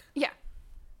 Like, Yeah.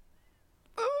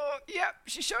 Oh, yeah,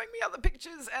 she's showing me other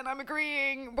pictures and I'm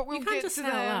agreeing, but we'll you can't get just to say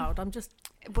out them. loud. I'm just.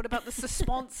 What about the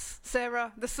suspense,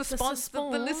 Sarah? The suspense, the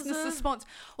listener suspense.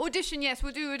 Audition, yes,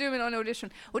 we're doing it on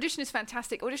Audition. Audition is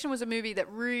fantastic. Audition was a movie that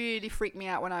really freaked me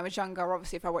out when I was younger.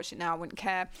 Obviously, if I watched it now, I wouldn't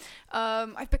care.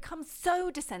 I've become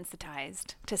so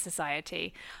desensitized to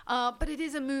society. But it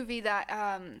is a movie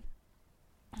that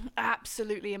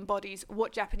absolutely embodies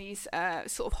what Japanese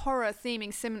sort of horror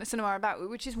theming cinema are about,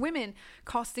 which is women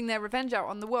casting their revenge out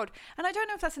on the world. And I don't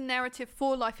know if that's a narrative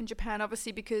for life in Japan,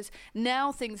 obviously, because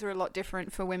now things are a lot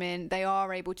different for women. They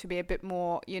are able to be a bit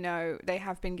more, they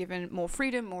have been given more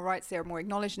freedom, more rights. They are more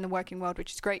acknowledged in the working world,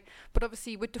 which is great. But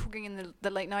obviously, we're talking in the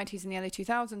late 90s and the early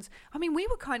 2000s. I mean, we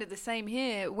were kind of the same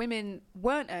here. Women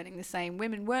weren't earning the same.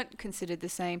 Women weren't considered the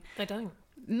same. They don't.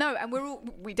 No, and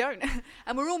we don't.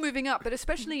 And we're all moving up, but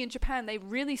especially in Japan, they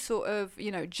really sort of,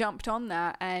 jumped on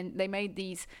that, and they made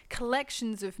these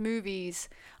collections of movies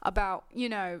about,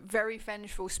 very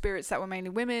vengeful spirits that were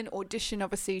mainly women. Audition,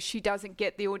 obviously, she doesn't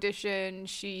get the audition.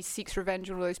 She seeks revenge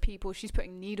on all those people. She's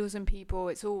putting needles in people.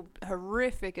 It's all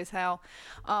horrific as hell.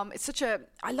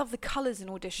 I love the colors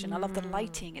in Audition. I love the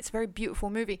lighting. It's a very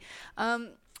beautiful movie.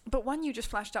 But one you just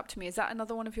flashed up to me, is that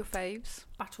another one of your faves?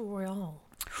 Battle Royale.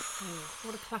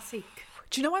 What a classic.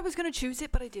 Do you know I was going to choose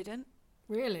it, but I didn't?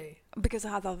 Really? Because I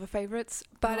had other favourites.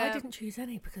 But I didn't choose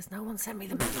any because no one sent me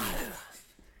the memo.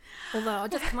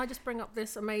 Although, can I just bring up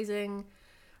this amazing...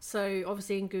 So,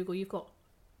 obviously in Google, you've got...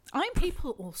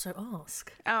 People also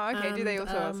ask. Oh, okay. And, do they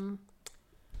also ask?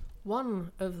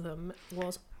 One of them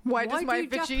was... Why does my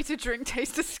Vegeta drink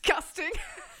taste disgusting?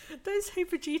 Don't say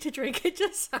Vegeta drink. It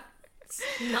just sounds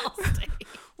nasty.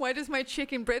 Why does my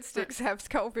chicken breadsticks have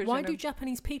cuttlefish Why in do them?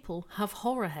 Japanese people have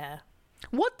horror hair?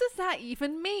 What does that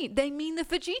even mean? They mean the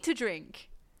Vegeta drink.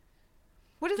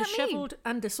 What does that mean? Dishevelled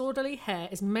and disorderly hair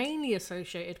is mainly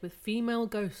associated with female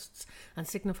ghosts and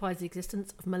signifies the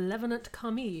existence of malevolent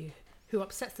kami who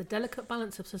upsets the delicate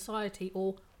balance of society,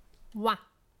 or wa.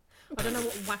 I don't know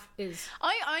what wa is.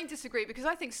 I disagree, because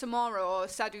I think Samara, or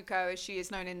Saduko as she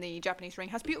is known in the Japanese ring,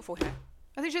 has beautiful hair.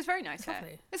 I think she has very nice hair.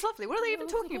 Lovely. It's lovely. What are they even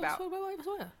talking about? Where?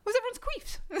 Was everyone's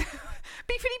queefs?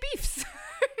 Beefity beefs.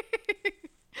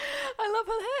 I love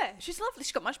her hair. She's lovely.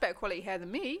 She's got much better quality hair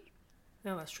than me.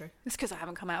 No, that's true. It's because I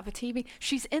haven't come out of a TV.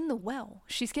 She's in the well.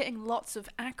 She's getting lots of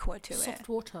aqua to Soft it.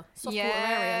 water. Soft water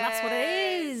area. That's what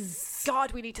it is.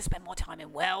 God, we need to spend more time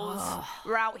in wells.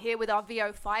 We're out here with our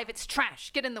VO5. It's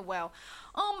trash. Get in the well.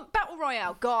 Battle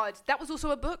Royale. God, that was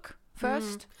also a book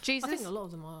first. Jesus. I think a lot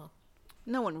of them are.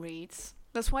 No one reads.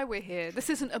 That's why we're here. This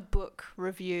isn't a book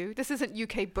review. This isn't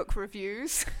UK book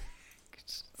reviews.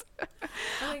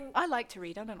 I like to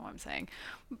read. I don't know what I'm saying.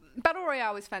 Battle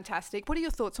Royale is fantastic. What are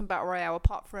your thoughts on Battle Royale,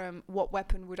 apart from what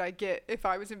weapon would I get if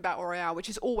I was in Battle Royale, which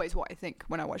is always what I think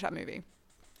when I watch that movie.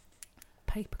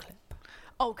 Paperclip.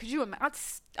 Oh, could you imagine?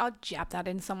 I'd jab that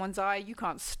in someone's eye. You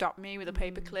can't stop me with a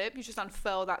paperclip. You just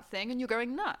unfurl that thing and you're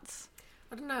going nuts.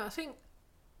 I don't know. I think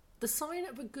the sign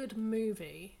of a good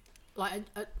movie, like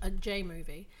a J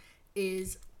movie,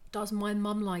 is, does my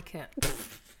mum like it?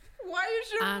 Why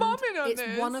is your mum in on this?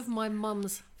 It's one of my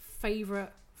mum's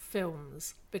favourite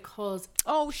films because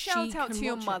shout out to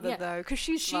your mother though, because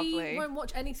she's lovely. She won't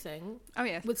watch anything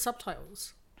with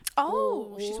subtitles.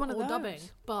 She's one of those. Dubbing.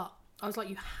 But I was like,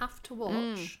 you have to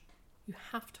watch. You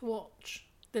have to watch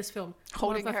this film.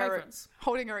 Holding her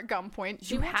at gunpoint.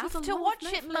 You have to watch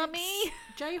it, mummy.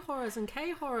 J horrors and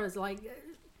K horrors. Like,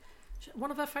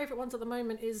 one of her favourite ones at the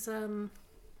moment is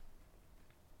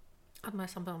I don't know,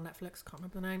 something on Netflix, can't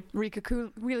remember the name.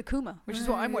 Rila Kuma, which is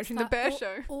what I'm watching, the Bear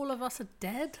Show. All of Us Are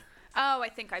Dead? Oh, I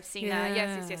think I've seen that.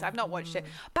 Yes. I've not watched it.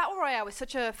 Battle Royale was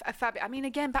such a fabulous... I mean,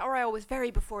 again, Battle Royale was very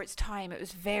before its time. It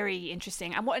was very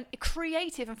interesting. And what a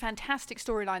creative and fantastic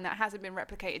storyline that hasn't been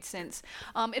replicated since.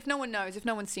 If no one knows, if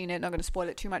no one's seen it, I'm not going to spoil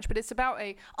it too much, but it's about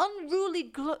a unruly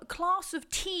class of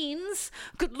teens,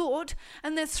 good lord,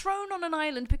 and they're thrown on an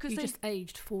island because they... just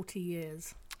aged 40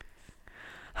 years.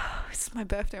 It's my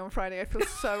birthday on Friday. I feel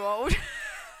so old.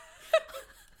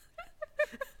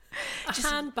 A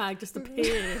handbag just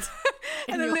appeared.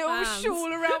 And a little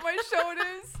shawl around my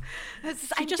shoulders.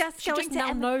 She just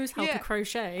now knows how to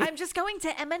crochet. I'm just going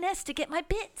to M&S to get my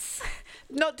bits.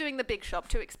 Not doing the big shop,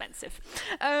 too expensive.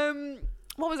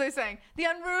 What was I saying? The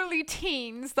unruly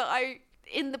teens that I...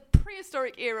 in the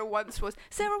prehistoric era once was...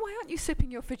 Sarah, why aren't you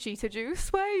sipping your Vegeta juice?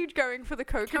 Why are you going for the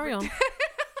Coke? Carry on.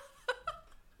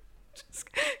 Just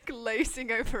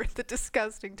glazing over at the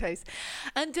disgusting taste.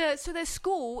 And so their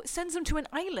school sends them to an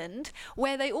island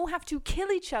where they all have to kill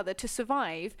each other to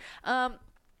survive. And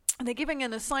they're giving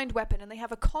an assigned weapon, and they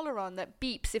have a collar on that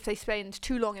beeps if they spend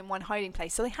too long in one hiding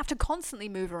place. So they have to constantly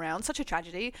move around. Such a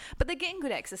tragedy. But they're getting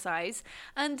good exercise.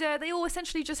 And they all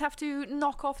essentially just have to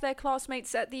knock off their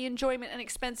classmates at the enjoyment and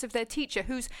expense of their teacher,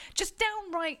 who's just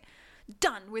downright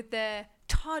done with their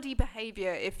tardy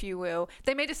behaviour, if you will.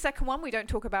 They made a second one. We don't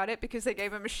talk about it because they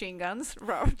gave them machine guns.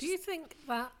 Do you think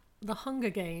that The Hunger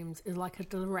Games is like a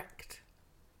direct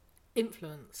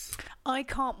influence. I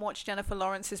can't watch Jennifer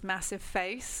Lawrence's massive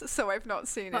face, so I've not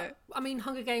seen it. I mean,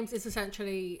 Hunger Games is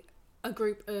essentially a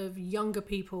group of younger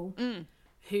people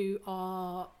who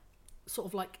are sort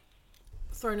of like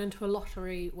thrown into a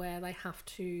lottery where they have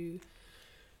to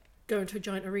go into a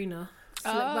giant arena,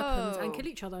 select weapons, and kill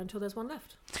each other until there's one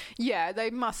left. Yeah, they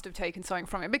must have taken something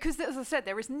from it because, as I said,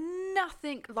 there is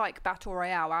nothing like Battle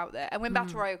Royale out there. And when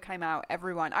Battle Royale came out,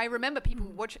 I remember people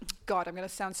watching. God, I'm going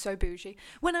to sound so bougie.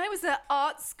 When I was at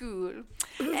art school,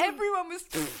 everyone was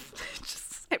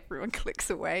just everyone clicks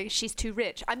away. She's too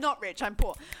rich. I'm not rich. I'm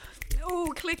poor.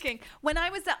 Oh, clicking. When I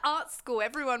was at art school,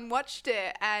 everyone watched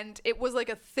it, and it was like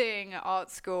a thing at art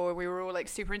school, and we were all like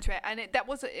super into it. And it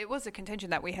was a contention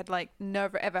that we had like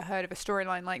never ever heard of a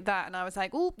storyline like that. And I was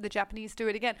like, oh, the Japanese do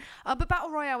it again. But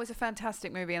Battle Royale was a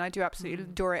fantastic movie, and I do absolutely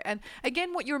adore it. And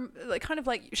again, what you're like, kind of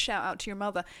like shout out to your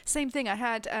mother. Same thing. I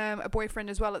had a boyfriend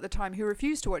as well at the time who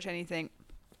refused to watch anything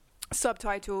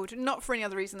subtitled, not for any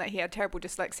other reason that he had terrible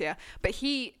dyslexia, but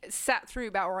he sat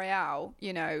through Battle Royale,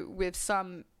 you know, with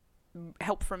some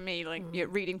help from me, like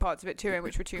reading parts of it to him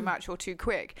which were too much or too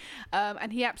quick,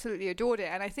 and he absolutely adored it.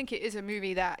 And I think it is a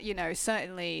movie that, you know,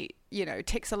 certainly, you know,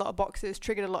 ticks a lot of boxes,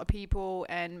 triggered a lot of people,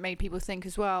 and made people think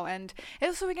as well. And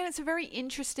also, again, it's a very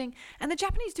interesting, and the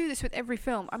Japanese do this with every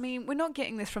film. I mean, we're not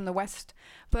getting this from the West,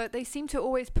 but they seem to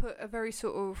always put a very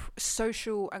sort of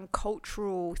social and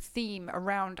cultural theme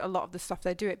around a lot of the stuff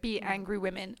they do. It be it angry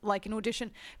women, like in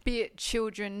Audition, be it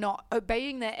children not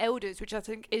obeying their elders, which I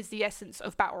think is the essence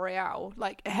of Battle Royale.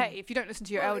 Like, hey, if you don't listen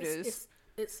to your elders,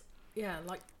 it's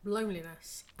like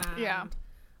loneliness and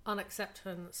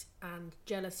unacceptance and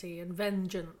jealousy and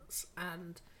vengeance.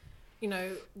 And, you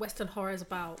know, Western horror is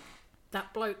about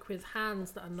that bloke with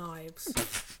hands that are knives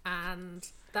and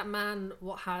that man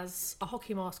what has a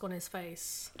hockey mask on his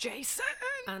face, Jason,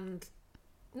 and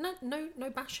no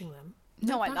bashing them.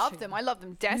 No, I love them. I love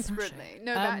them desperately.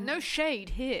 No shade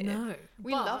here. No,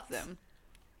 we love them.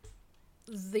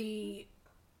 They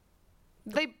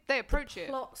approach it.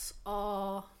 Plots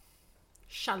are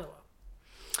shallower.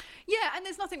 Yeah, and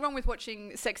there's nothing wrong with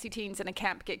watching sexy teens in a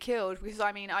camp get killed, because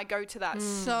I mean, I go to that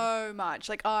so much.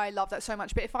 Like, I love that so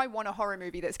much. But if I want a horror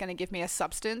movie that's going to give me a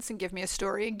substance and give me a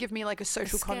story and give me like a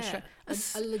social construct,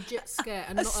 a legit scare,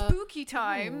 and a not spooky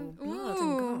time.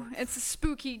 Ooh, it's a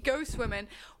spooky ghost woman,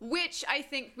 which I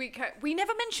think we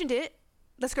never mentioned it.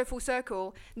 Let's go full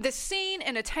circle. The scene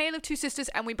in A Tale of Two Sisters,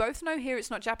 and we both know here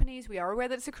it's not Japanese. We are aware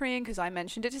that it's a Korean because I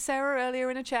mentioned it to Sarah earlier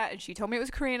in a chat and she told me it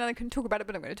was Korean and I couldn't talk about it,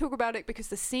 but I'm going to talk about it because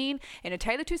the scene in A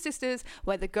Tale of Two Sisters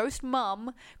where the ghost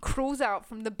mum crawls out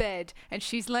from the bed and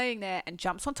she's laying there and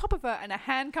jumps on top of her and a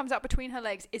hand comes out between her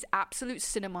legs is absolute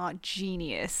cinema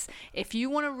genius. If you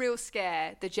want a real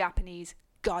scare, the Japanese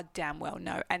goddamn well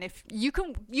know. And if you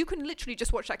can literally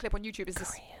just watch that clip on YouTube.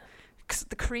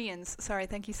 The Koreans, sorry,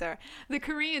 thank you, Sarah. The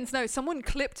Koreans, no, someone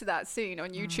clipped that scene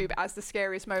on YouTube as the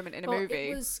scariest moment in a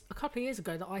movie. It was a couple of years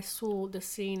ago that I saw the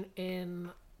scene in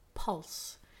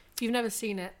Pulse. If you've never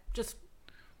seen it, just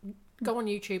go on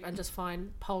YouTube and just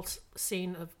find Pulse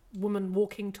scene of woman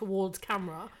walking towards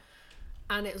camera.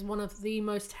 And it's one of the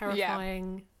most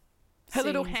terrifying Her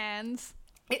little scenes. hands.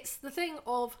 It's the thing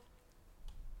of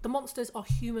the monsters are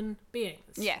human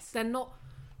beings. Yes. They're not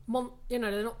they're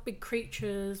not big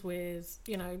creatures with,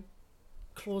 you know,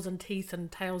 claws and teeth and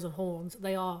tails and horns.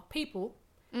 They are people.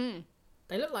 They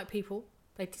look like people.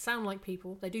 They sound like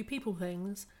people. They do people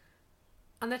things.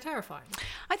 And they're terrifying.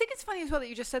 I think it's funny as well that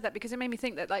you just said that because it made me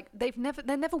think that like they're never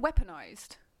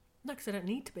weaponized. No, because they don't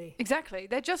need to be. Exactly.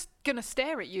 They're just going to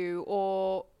stare at you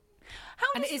or...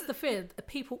 And it is the fear.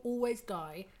 People always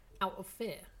die out of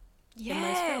fear.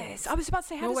 Yes. I was about to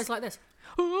say... They're always like this.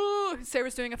 Ooh,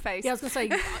 Sarah's doing a face. Yeah, I was going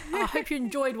to say, I hope you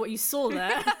enjoyed what you saw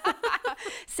there.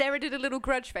 Sarah did a little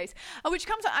grudge face,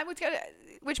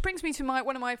 which brings me to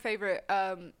one of my favorite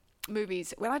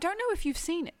movies. Well, I don't know if you've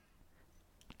seen it.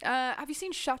 Have you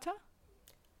seen Shutter?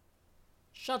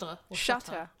 Shudder? Or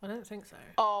Shutter. I don't think so.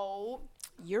 Oh,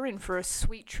 you're in for a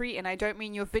sweet treat, and I don't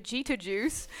mean your Vegeta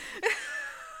juice.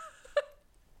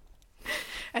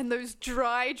 And those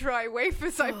dry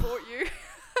wafers I bought you.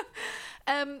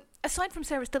 Aside from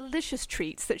Sarah's delicious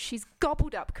treats that she's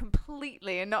gobbled up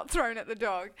completely and not thrown at the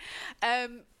dog,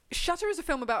 Shutter is a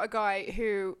film about a guy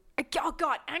who... Oh,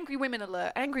 God, angry women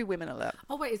alert.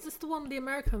 Oh, wait, is this the one the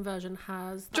American version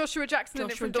has? Joshua Jackson in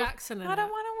it. I don't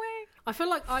want to wait. I feel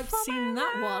like I've seen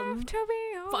that one,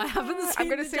 but I haven't seen I'm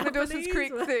going to sing the Dawson's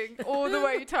Creek thing all the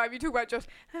way time. You talk about Josh.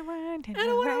 I want to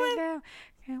know right now.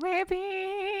 Can we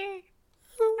be...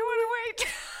 I want to wait.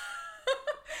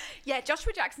 Yeah,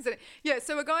 Joshua Jackson's in it. Yeah,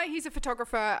 so a guy, he's a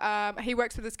photographer. He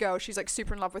works with this girl. She's like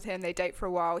super in love with him. They date for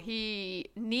a while. He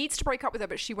needs to break up with her,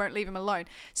 but she won't leave him alone.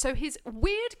 So his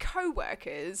weird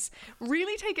co-workers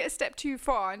really take it a step too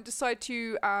far and decide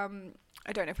to...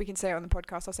 I don't know if we can say it on the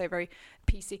podcast. I'll say very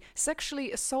PC.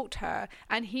 Sexually assault her,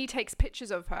 and he takes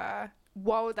pictures of her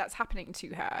while that's happening to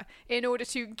her in order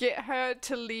to get her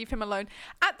to leave him alone.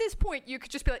 At this point, you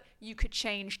could just be like, you could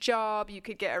change job, you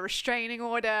could get a restraining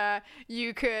order,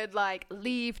 you could like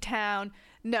leave town.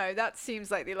 No, that seems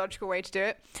like the logical way to do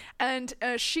it. And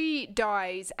she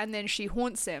dies, and then she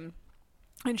haunts him.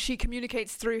 And she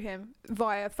communicates through him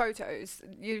via photos.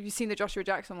 You've seen the Joshua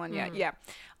Jackson one yet? Yeah.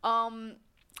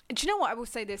 Do you know what? I will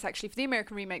say this actually, for the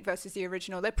American remake versus the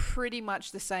original, they're pretty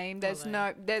much the same. There's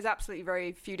absolutely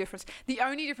very few difference. The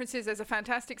only difference is there's a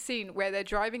fantastic scene where they're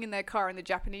driving in their car in the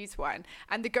Japanese one,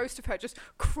 and the ghost of her just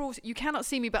crawls. You cannot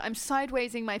see me, but I'm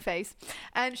sidewaysing my face,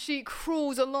 and she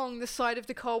crawls along the side of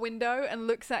the car window and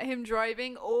looks at him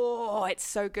driving. Oh, it's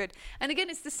so good. And again,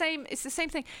 it's the same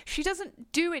thing. She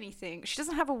doesn't do anything. She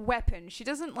doesn't have a weapon. She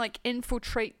doesn't like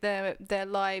infiltrate their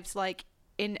lives like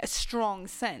in a strong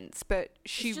sense, but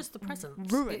it's just the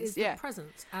presence. Ruins, it is the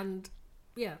presence, and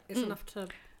it's enough to.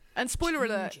 And spoiler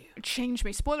alert, change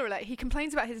me. Spoiler alert, he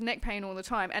complains about his neck pain all the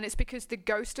time, and it's because the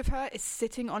ghost of her is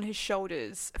sitting on his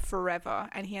shoulders forever,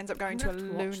 and he ends up going to a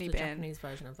loony bin. Japanese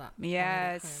version of that.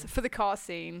 Yes, for the car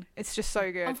scene, it's just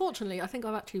so good. Unfortunately, I think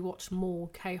I've actually watched more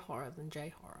K horror than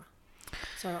J horror.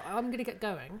 So I'm going to get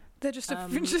going. They're just bye.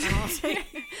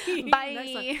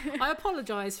 I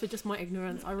apologise for just my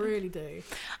ignorance. I really do.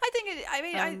 I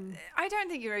don't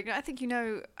think you're ignorant. I think you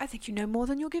know more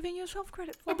than you're giving yourself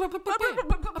credit for. Giving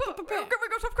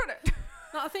yourself credit.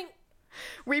 No, I think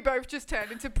we both just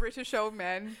turned into British old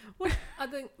men. Well, I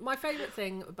think my favourite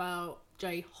thing about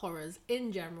J horrors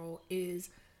in general is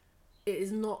it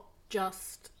is not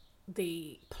just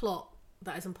the plot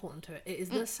that is important to it. It is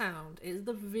the sound, it is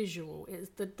the visual, it is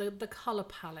the colour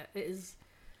palette, it is,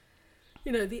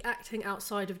 the acting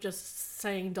outside of just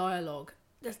saying dialogue.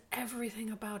 There's everything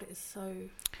about it is so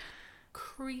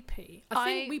creepy. I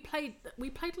think we played a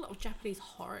lot of Japanese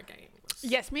horror games.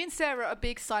 Yes, me and Sarah are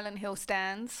big Silent Hill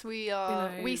stands. We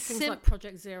are things like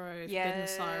Project Zero, Forbidden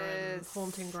Siren,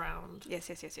 Haunting Ground.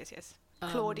 Yes.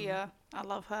 Claudia, I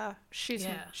love her. She's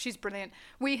brilliant.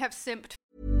 We have simped.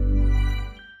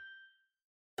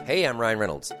 Hey, I'm Ryan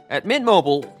Reynolds. At Mint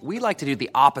Mobile, we like to do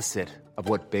the opposite of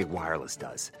what Big Wireless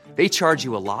does. They charge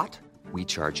you a lot, we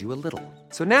charge you a little.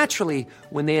 So naturally,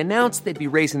 when they announced they'd be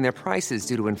raising their prices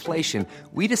due to inflation,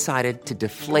 we decided to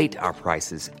deflate our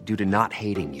prices due to not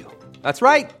hating you. That's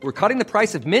right. We're cutting the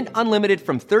price of Mint Unlimited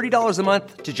from $30 a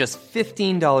month to just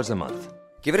 $15 a month.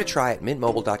 Give it a try at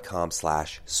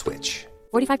mintmobile.com/switch.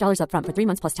 $45 up front for 3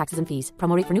 months plus taxes and fees.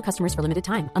 Promo rate for new customers for limited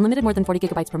time. Unlimited more than 40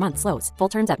 gigabytes per month. Slows full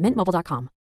terms at mintmobile.com.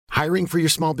 Hiring for your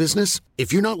small business?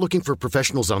 If you're not looking for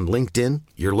professionals on LinkedIn,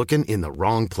 you're looking in the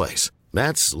wrong place.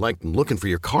 That's like looking for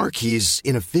your car keys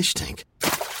in a fish tank.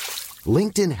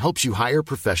 LinkedIn helps you hire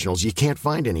professionals you can't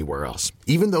find anywhere else,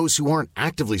 even those who aren't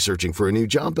actively searching for a new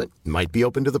job but might be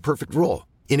open to the perfect role.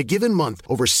 In a given month,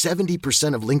 over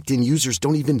 70% of LinkedIn users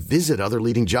don't even visit other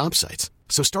leading job sites.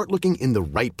 So start looking in the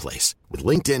right place. With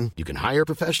LinkedIn, you can hire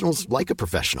professionals like a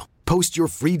professional. Post your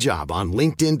free job on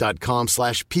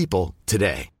linkedin.com/people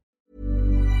today.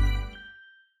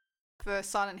 For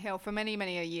Silent Hill for many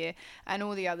a year and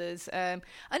all the others. And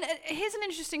here's an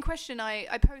interesting question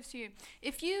I pose to you.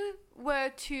 If you were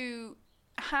to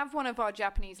have one of our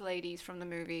Japanese ladies from the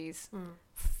movies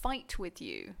fight with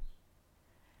you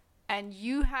and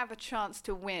you have a chance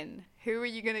to win, who are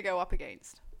you going to go up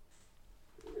against?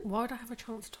 Why would I have a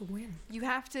chance to win? You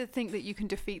have to think that you can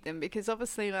defeat them because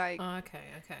obviously Okay.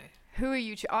 Who are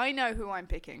you? I know who I'm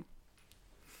picking.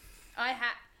 I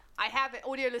have it.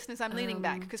 Audio listeners, I'm leaning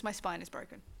back because my spine is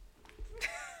broken.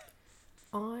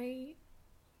 I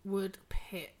would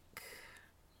pick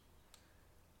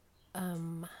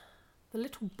the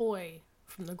little boy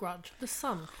from The Grudge, the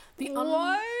son.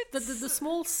 The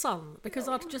small son, because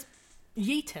I'd just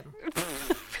yeet him.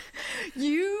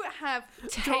 You have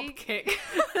drop kick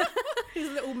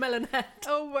his little melon head.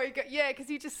 Oh my god, yeah, because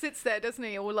he just sits there, doesn't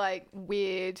he? All like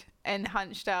weird and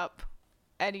hunched up.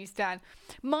 And he's down.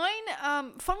 Mine,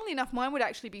 funnily enough, mine would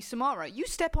actually be Samara. You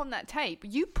step on that tape,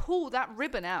 you pull that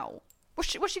ribbon out. What's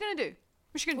she going to do?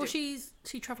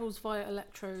 She travels via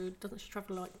electrode. Doesn't she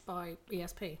travel by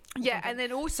ESP? Yeah, and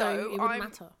then also so it wouldn't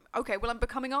matter. Okay, well, I'm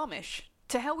becoming Amish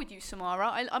To hell with you,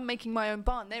 Samara. I'm making my own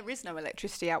barn. There is no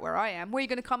electricity out where I am. Where are you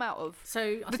going to come out of?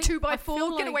 So the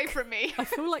 2x4? Get away from me. I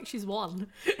feel like she's won.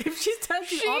 If she's turned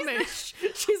you Amish,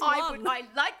 she's won. I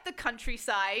like the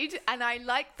countryside and I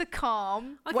like the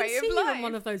calm way of life. I can see you in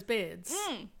one of those beards.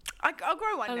 I'll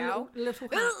grow one now. Little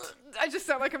hat. I just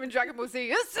sound like I'm in Dragon Ball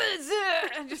Z.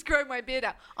 And just grow my beard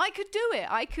out. I could do it.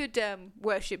 I could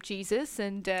worship Jesus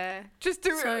and just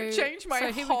change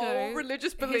my whole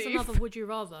religious belief. Here's another would you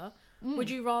rather.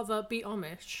 Would you rather be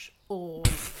Amish or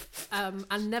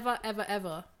and never ever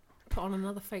ever put on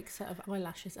another fake set of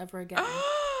eyelashes ever again?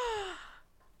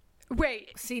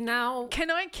 Wait. See now.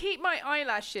 Can I keep my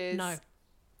eyelashes? No.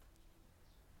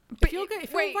 But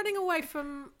if you're running away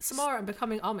from Samara and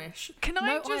becoming Amish,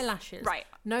 eyelashes, right?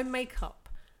 No makeup,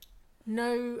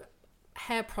 no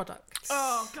hair products.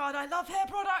 Oh God, I love hair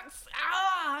products.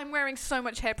 I'm wearing so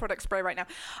much hair product spray right now.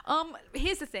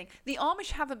 Here's the thing: the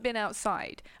Amish haven't been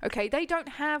outside. Okay, they don't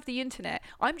have the internet.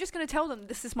 I'm just going to tell them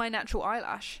this is my natural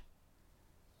eyelash.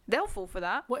 They'll fall for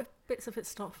that. What if bits of it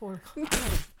start falling?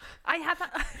 I have.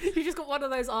 You just got one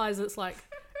of those eyes that's like.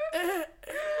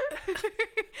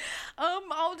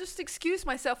 I'll just excuse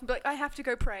myself and be like, I have to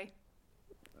go pray.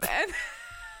 What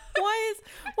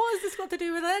has this got to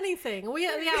do with anything? Are we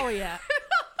at the hour yet?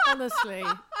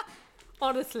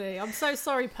 Honestly, I'm so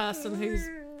sorry, person who's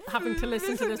having to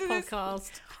listen to this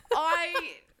podcast. I'll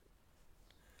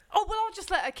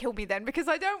just let her kill me then because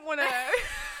I don't want to.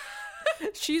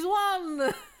 She's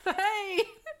won. Hey.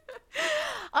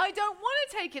 I don't want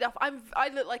to take it off. I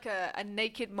look like a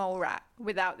naked mole rat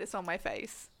without this on my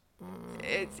face.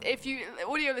 It's if you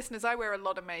audio listeners, I wear a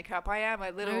lot of makeup. I am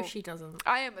a little. No, she doesn't.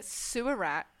 I am a sewer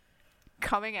rat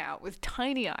coming out with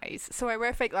tiny eyes. So I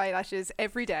wear fake eyelashes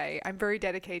every day. I'm very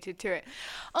dedicated to it.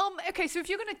 Okay, so if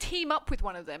you're going to team up with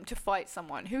one of them to fight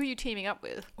someone, who are you teaming up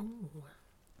with? Ooh.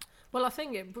 Well, I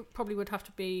think it probably would have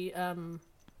to be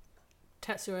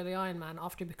Tetsuo the Iron Man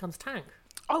after he becomes Tank.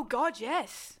 Oh God,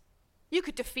 yes. You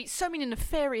could defeat so many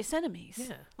nefarious enemies.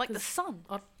 Yeah. Like the sun.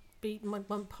 My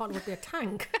partner would be a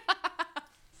tank.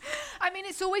 I mean,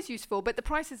 it's always useful, but the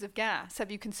prices of gas,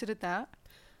 have you considered that?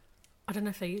 I don't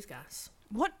know if they use gas.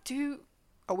 Are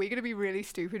we going to be really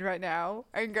stupid right now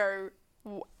and go,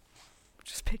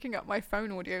 just picking up my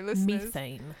phone audio listeners?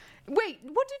 Methane. Wait,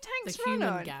 what do tanks run on? The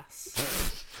human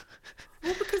gas.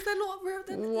 Well, because they're not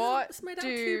what made out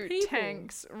do of 2 people.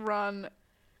 Tanks run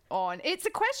on? It's a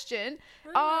question.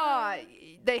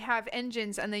 They have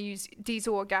engines and they use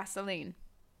diesel or gasoline,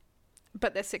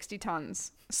 but they're 60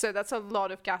 tons, so that's a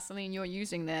lot of gasoline you're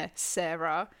using there,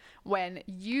 Sarah. When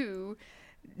you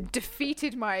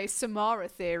defeated my Samara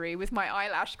theory with my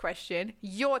eyelash question,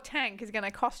 your tank is going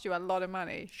to cost you a lot of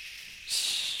money.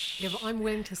 Yeah, but I'm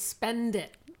willing to spend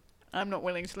it. I'm not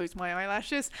willing to lose my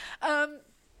eyelashes.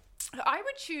 I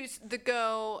would choose the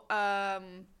girl.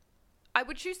 I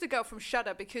would choose the girl from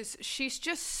Shudder because she's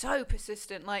just so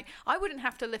persistent. Like, I wouldn't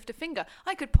have to lift a finger.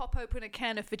 I could pop open a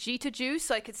can of Vegeta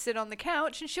juice. I could sit on the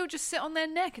couch and she'll just sit on their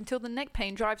neck until the neck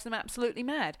pain drives them absolutely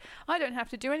mad. I don't have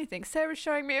to do anything. Sarah's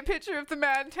showing me a picture of the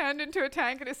man turned into a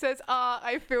tank and it says,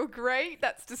 I feel great.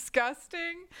 That's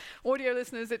disgusting. Audio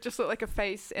listeners, it just looked like a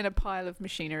face in a pile of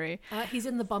machinery. He's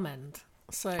in the bum end.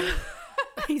 So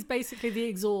he's basically the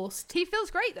exhaust. He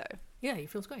feels great though. Yeah, he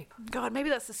feels great. God, maybe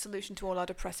that's the solution to all our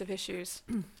depressive issues.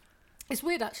 It's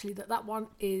weird, actually, that one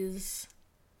is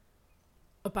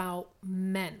about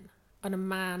men and a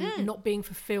man not being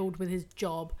fulfilled with his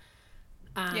job.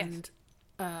 And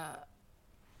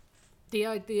the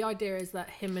idea is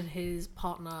that him and his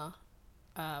partner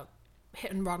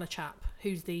hit and run a chap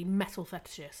who's the metal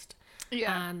fetishist.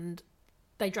 Yeah. And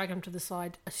they drag him to the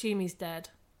side, assume he's dead,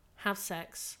 have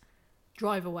sex,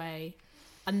 drive away,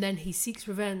 and then he seeks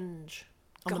revenge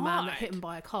on the man that hit him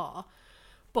by a car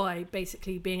by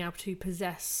basically being able to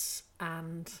possess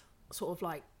and sort of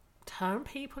like turn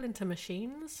people into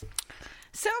machines.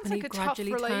 Sounds and like a tough relationship.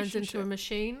 He gradually turns into a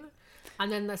machine,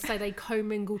 and then let's say they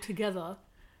commingle together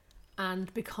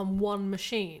and become one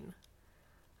machine.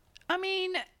 I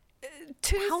mean,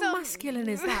 how masculine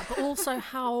is that? But also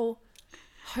how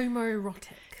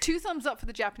homoerotic. 2 thumbs up for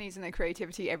the Japanese and their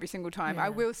creativity every single time. Yeah. I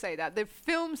will say that. The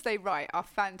films they write are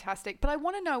fantastic, but I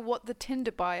want to know what the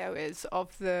Tinder bio is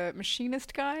of the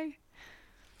machinist guy.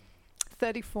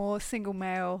 34, single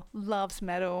male, loves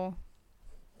metal,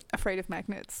 afraid of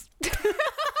magnets.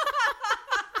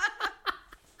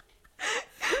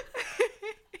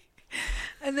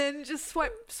 And then just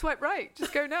swipe right.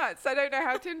 Just go nuts. I don't know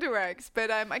how Tinder works,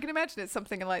 but I can imagine it's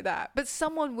something like that. But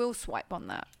someone will swipe on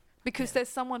that because there's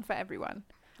someone for everyone.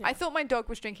 I thought my dog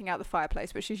was drinking out the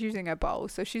fireplace, but she's using her bowl,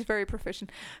 so she's very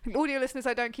proficient. Audio listeners,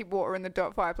 I don't keep water in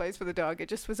the fireplace for the dog. It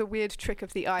just was a weird trick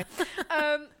of the eye.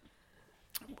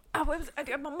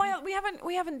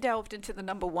 We haven't delved into the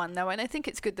number one though, and I think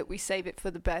it's good that we save it for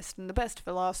the best, and the best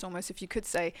for last, almost, if you could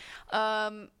say,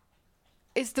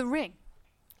 is The Ring.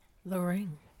 The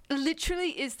Ring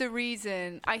Literally is the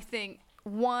reason I think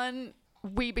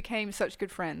we became such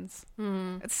good friends.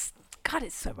 It's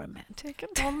so romantic.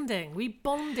 Bonding. We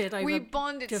bonded over. We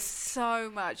bonded just so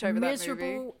much over that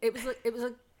movie. It was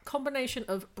a combination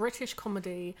of British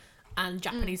comedy and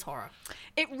Japanese horror.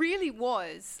 It really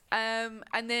was. And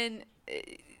then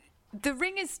The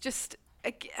Ring is just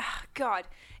God.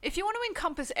 If you want to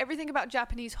encompass everything about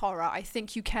Japanese horror, I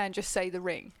think you can just say The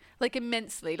Ring. Like,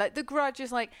 immensely. Like, The Grudge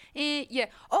is like, yeah.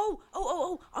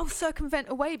 I'll circumvent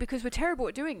away because we're terrible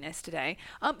at doing this today.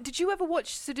 Did you ever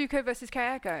watch Sadako vs.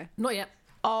 Kayako? Not yet.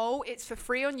 Oh, it's for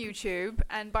free on YouTube,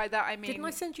 and by that I mean... Didn't I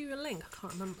send you a link? I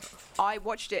can't remember. I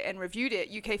watched it and reviewed it.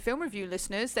 UK Film Review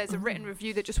listeners, there's a written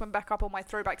review that just went back up on my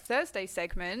Throwback Thursday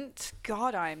segment.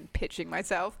 God, I'm pitching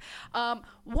myself.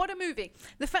 What a movie.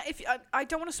 The fact, I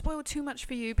don't want to spoil too much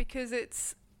for you because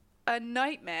it's a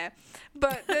nightmare,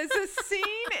 but there's a scene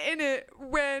in it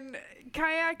when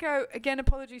Kayako, again,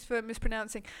 apologies for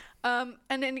mispronouncing, and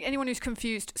then anyone who's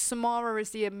confused, Samara is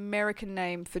the American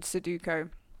name for Sudoku.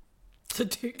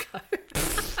 Sudoku.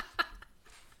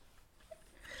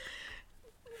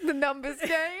 The numbers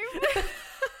game.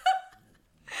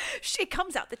 It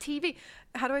comes out the TV.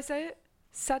 How do I say it?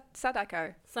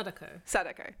 Sadako.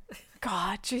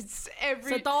 God, it's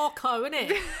Sadako,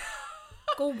 innit?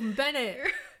 Gordon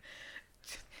Bennett.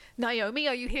 Naomi,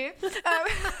 are you here?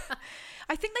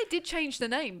 I think they did change the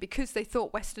name because they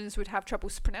thought Westerners would have trouble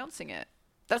pronouncing it.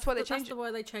 That's why they changed it. That's the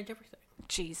way they change everything.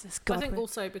 Jesus God. I think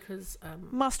also because...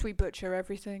 must we butcher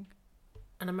everything?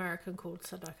 An American called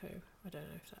Sadako. I don't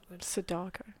know if that would...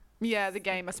 Sadako. Yeah, the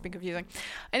game must have been confusing.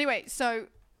 Anyway, so...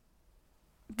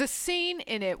 the scene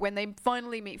in it when they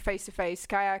finally meet face to face,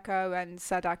 Kayako and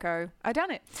Sadako, I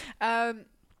done it.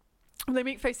 They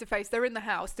meet face to face. They're in the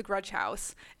house, the Grudge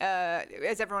house.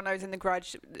 As everyone knows, in the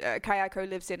Grudge, Kayako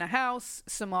lives in a house.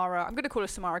 Samara, I'm going to call her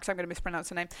Samara because I'm going to mispronounce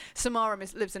her name. Samara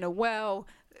lives in a well,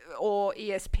 or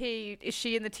ESP. Is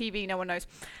she in the TV? No one knows.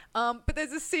 But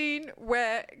there's a scene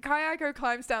where Kayako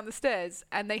climbs down the stairs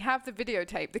and they have the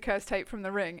videotape, the curse tape from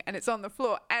The Ring, and it's on the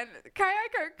floor. And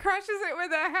Kayako crushes it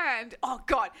with her hand. Oh,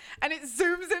 God. And it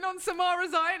zooms in on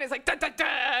Samara's eye and it's like, da, da,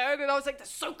 da. And I was like, that's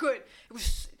so good. It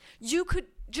was, you could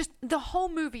just, the whole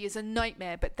movie is a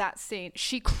nightmare, but that scene,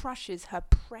 she crushes her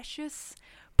precious,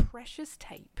 precious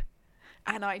tape.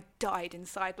 And I died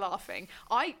inside laughing.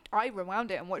 I rewound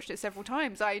it and watched it several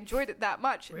times. I enjoyed it that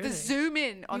much. Really? The zoom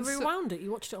in on... You rewound it?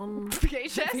 You watched it on...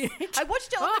 VHS? I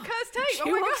watched it on the cursed tape.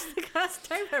 You watched the cursed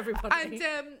tape, everybody.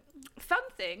 And fun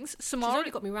things, Samara... She's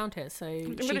already got me round here, so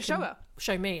I'm going to show her.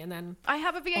 Show me, and then... I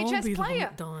have a VHS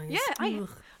player. Dies. Yeah,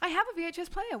 I have a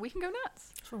VHS player. We can go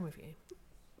nuts. What's wrong with you?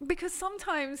 Because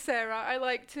sometimes, Sarah, I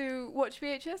like to watch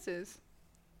VHSs.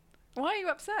 Why are you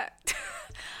upset?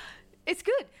 It's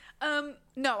good.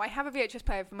 No, I have a VHS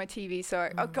player for my TV, so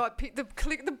oh God, the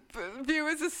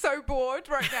viewers are so bored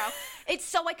right now. It's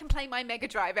so I can play my Mega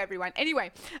Drive, everyone. Anyway,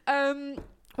 what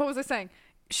was I saying?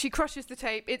 She crushes the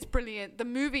tape. It's brilliant. The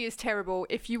movie is terrible.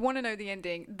 If you want to know the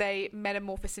ending, they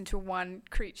metamorphose into one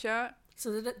creature.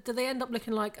 So do they end up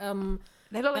looking like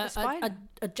they look like a spider.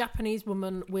 A Japanese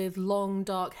woman with long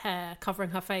dark hair covering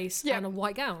her face and a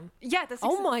white gown? Yeah. That's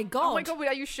oh my God. Oh my God,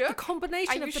 are you shook? The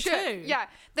combination of the two. Yeah.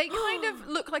 They kind of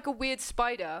look like a weird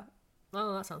spider.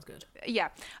 Oh, that sounds good. Yeah.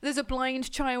 There's a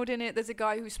blind child in it. There's a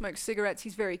guy who smokes cigarettes.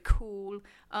 He's very cool.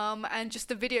 And just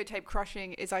the videotape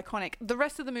crushing is iconic. The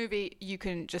rest of the movie you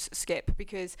can just skip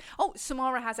because,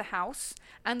 Samara has a house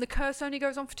and the curse only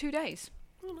goes on for 2 days.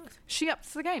 Oh, nice. She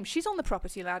ups the game. She's on the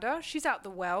property ladder. She's out the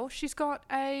well. She's got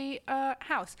a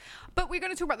house. But we're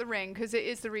going to talk about The Ring because it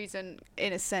is the reason,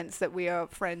 in a sense, that we are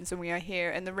friends and we are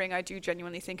here. And The Ring, I do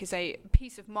genuinely think, is a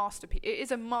piece of masterpiece. It is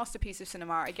a masterpiece of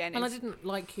cinema again. And I didn't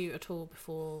like you at all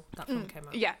before that film came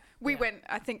out. Yeah, we went.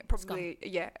 I think probably a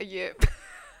year.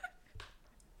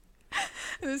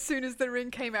 And as soon as The Ring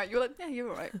came out, you were like, yeah, you're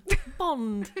all right.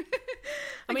 Bond.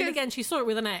 I mean, again, she saw it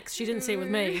with an ex. She didn't see it with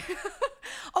me.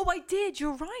 Oh, I did.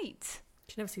 You're right.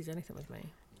 She never sees anything with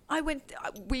me.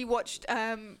 We watched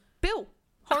Bill.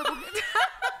 Horrible.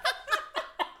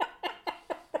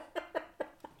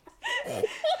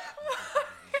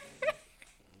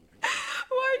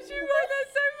 Why did you find that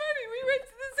so funny? We went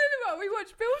to the cinema. We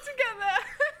watched Bill together.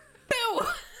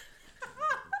 Bill!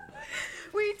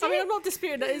 mean, I'm not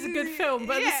disputing that it's a good film,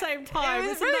 but at the same time,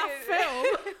 it's enough film.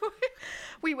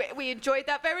 We enjoyed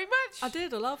that very much. I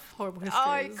did. I love horrible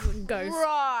histories and ghosts.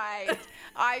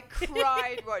 I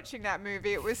cried watching that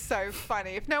movie. It was so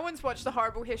funny. If no one's watched the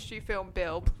Horrible History film,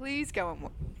 Bill, please go and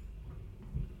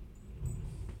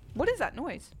What is that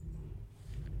noise?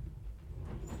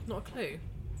 Not a clue.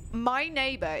 My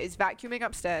neighbour is vacuuming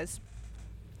upstairs,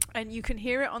 and you can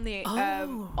hear it on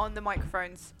the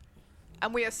microphones.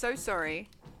 And we are so sorry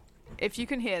if you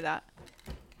can hear that.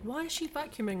 Why is she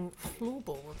vacuuming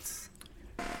floorboards?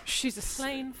 She's a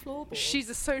Plain floorboards. She's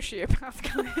a sociopath,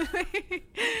 clearly.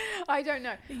 I don't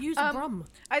know. They use Brum.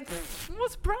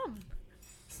 What's Brum?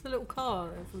 It's the little car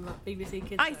from that BBC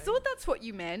Kids. I thought that's what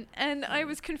you meant, and I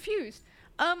was confused.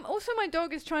 Also, my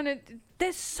dog is trying to.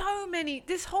 There's so many.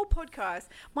 This whole podcast,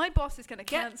 my boss is going to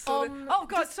cancel. Oh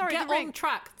God, sorry. Get the ring. on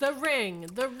track. The ring.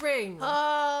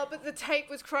 But the tape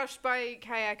was crushed by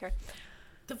Kayako.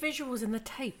 The visuals in the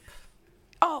tape.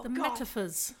 Oh, the God.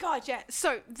 metaphors. God, yeah.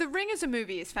 So, The Ring as a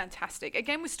movie is fantastic.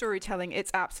 Again, with storytelling, it's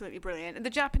absolutely brilliant.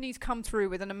 The Japanese come through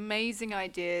with an amazing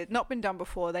idea, not been done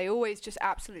before. They always just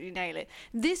absolutely nail it.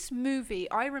 This movie,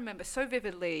 I remember so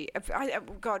vividly.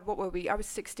 God, what were we? I was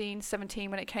 16,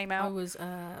 17 when it came out. I was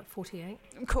 48.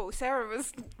 Cool. Sarah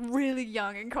was really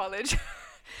young in college.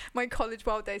 My college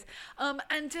wild days. I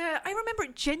remember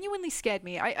it genuinely scared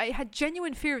me. I had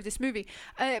genuine fear of this movie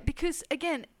because,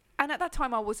 again, and at that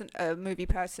time, I wasn't a movie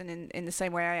person in the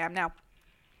same way I am now.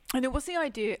 And it was the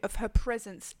idea of her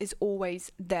presence is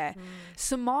always there.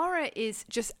 Samara is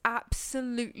just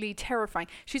absolutely terrifying.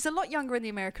 She's a lot younger in the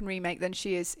American remake than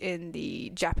she is in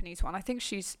the Japanese one. I think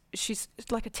she's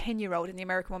like a 10-year-old in the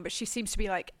American one, but she seems to be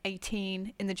like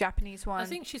 18 in the Japanese one. I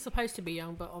think she's supposed to be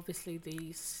young, but obviously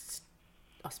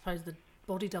I suppose the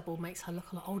body double makes her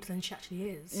look a lot older than she actually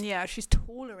is. Yeah, she's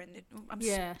taller in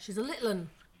the... she's a little one.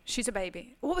 She's a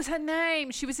baby. What was her name?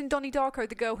 She was in Donnie Darko,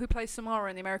 the girl who plays Samara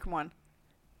in the American one.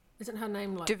 Isn't her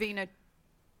name like... Davina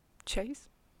Chase?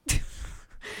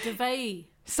 DeVay.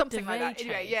 Something like that.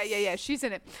 Anyway, yeah. She's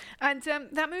in it. And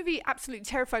that movie absolutely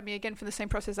terrified me, again, for the same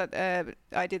process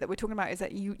idea that we're talking about, is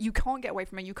that you can't get away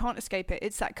from it. You can't escape it.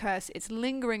 It's that curse. It's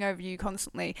lingering over you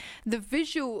constantly. The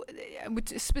visual,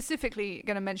 specifically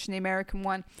going to mention the American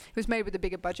one, it was made with a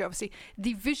bigger budget, obviously.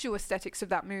 The visual aesthetics of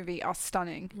that movie are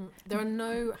stunning. There are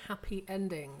no happy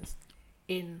endings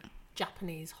in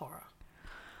Japanese horror.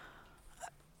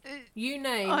 You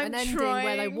name an ending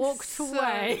where they walked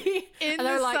away in and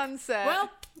the like, sunset.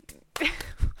 Well,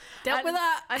 dealt with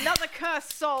that. Another curse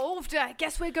solved. I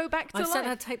guess we'll go back to I life. sent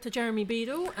her tape to Jeremy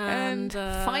Beadle and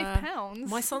 £5.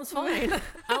 My son's fine. And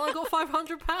I got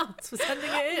 £500 for sending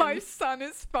it in. My son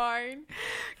is fine.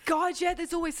 God, yeah,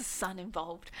 there's always a son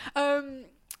involved.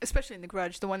 Especially in The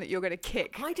Grudge, the one that you're going to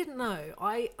kick. I didn't know.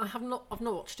 I've not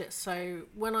watched it. So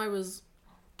when I was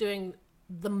doing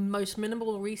the most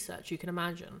minimal research you can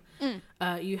imagine,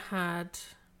 you had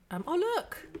oh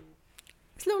look,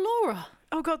 it's little Laura.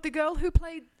 Oh God, the girl who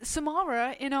played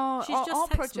Samara in our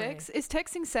projects is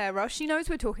texting Sarah. She knows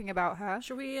we're talking about her.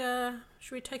 Should we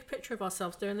take a picture of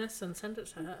ourselves doing this and send it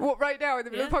to her? What, right now in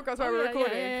the middle of the podcast while we're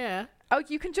recording? Yeah. Oh,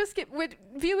 you can just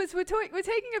viewers. We're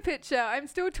taking a picture. I'm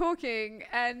still talking,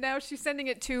 and now she's sending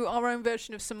it to our own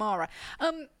version of Samara.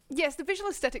 Yes, the visual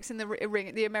aesthetics in the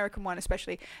Ring, the American one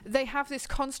especially, they have this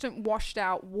constant washed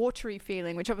out, watery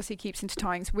feeling, which obviously keeps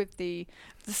intertwined with the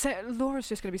Laura's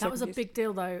just going to be so That was confused. A big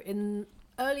deal though. In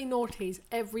early noughties,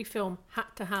 every film had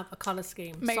to have a colour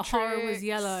scheme. Matrix. Sahara was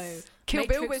yellow. Kill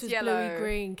Matrix Bill was yellow. Bluey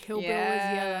green. Kill Bill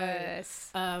was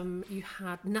yellow. You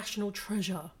had National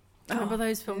Treasure. Remember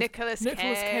those films? Nicolas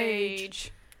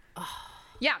Cage.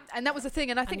 Yeah, and that was the thing,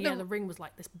 and I think the Ring was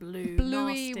like this bluey,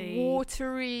 nasty,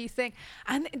 watery thing,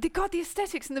 and the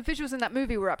aesthetics and the visuals in that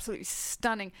movie were absolutely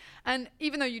stunning. And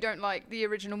even though you don't like the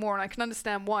original more, and I can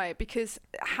understand why, because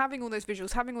having all those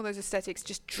visuals, having all those aesthetics,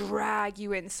 just drag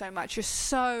you in so much. You're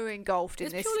so engulfed in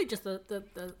this. It's purely just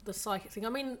the psychic thing. I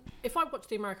mean, if I watch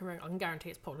the American Ring, I can guarantee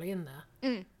it's probably in there,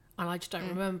 and I just don't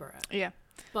remember it. Yeah,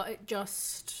 but it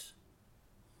just,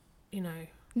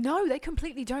 No, they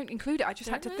completely don't include it. I just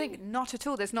had to think, not at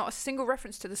all. There's not a single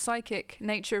reference to the psychic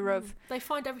nature of... They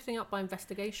find everything up by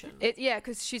investigation. Yeah,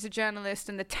 because she's a journalist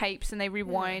and the tapes and they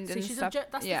rewind and stuff.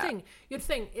 That's the thing. You'd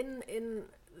think in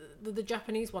the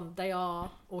Japanese one,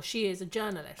 she is a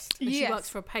journalist. And she works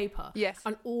for a paper. Yes.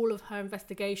 And all of her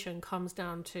investigation comes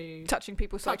down to... touching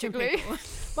people psychically.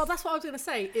 Well, that's what I was going to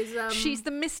say, is... she's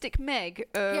the Mystic Meg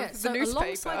of the newspaper.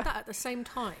 Alongside that, at the same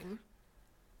time...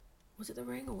 Was it The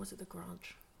Ring or was it The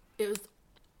Grudge? It was...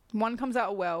 One comes out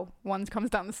a well, one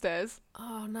comes down the stairs.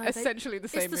 Oh, no. Essentially the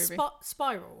same movie.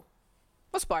 Spiral.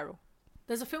 What Spiral?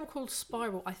 There's a film called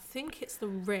Spiral. I think it's The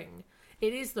Ring.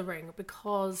 It is The Ring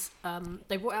because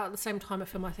they brought out at the same time a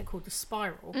film I think called The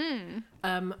Spiral.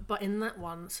 But in that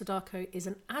one, Sadako is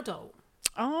an adult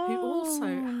who also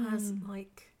has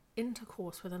like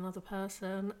intercourse with another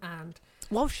person, and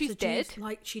while she's dead,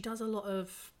 like she does a lot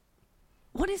of.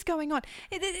 What is going on?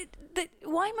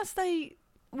 Why must they?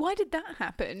 Why did that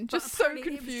happen? Just so confused.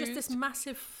 It was just this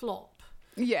massive flop.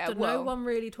 Yeah, that no one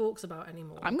really talks about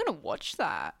anymore. I'm gonna watch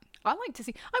that. I like to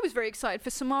see. I was very excited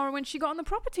for Samara when she got on the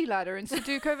property ladder in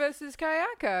Sudoku versus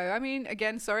Kayako. I mean,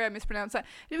 again, sorry, I mispronounced that.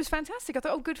 It was fantastic. I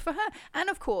thought, oh, good for her. And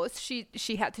of course, she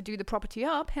had to do the property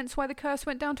up, hence why the curse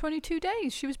went down to only 2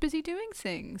 days. She was busy doing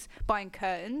things, buying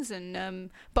curtains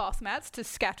and bath mats to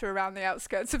scatter around the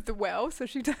outskirts of the well so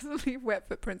she doesn't leave wet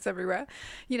footprints everywhere.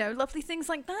 You know, lovely things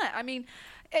like that. I mean,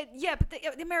 but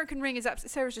the American Ring is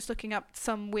absolutely... Sarah's just looking up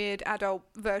some weird adult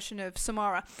version of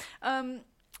Samara.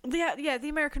 The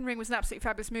American Ring was an absolutely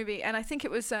fabulous movie, and I think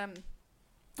it was,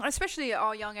 especially at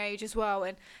our young age as well,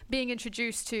 and being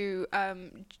introduced to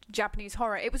Japanese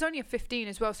horror. It was only a 15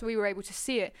 as well, so we were able to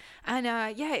see it, and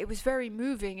it was very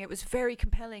moving. It was very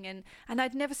compelling, and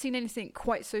I'd never seen anything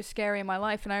quite so scary in my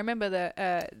life. And I remember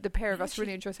the pair of us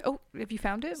really enjoyed it. Oh, have you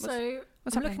found it?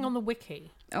 What's I'm looking on the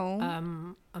wiki. Oh,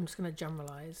 I'm just going to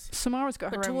generalise. Samara's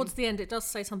got her own. But towards the end, it does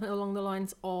say something along the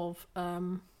lines of,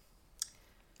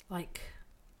 like.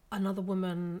 Another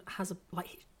woman has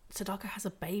Sadako has a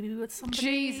baby with somebody.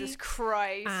 Jesus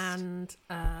Christ. And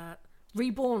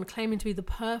reborn, claiming to be the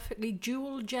perfectly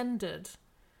dual-gendered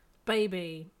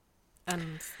baby.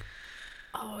 And,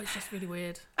 it's just really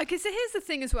weird. Okay, so here's the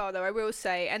thing as well, though, I will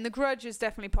say, and The Grudge is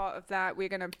definitely part of that. We're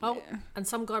going to... Oh, and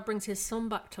some guy brings his son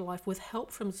back to life with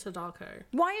help from Sadako.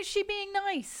 Why is she being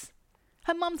nice?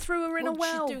 Her mum threw her in a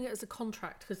well. She's doing it as a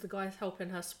contract because the guy's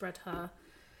helping her spread her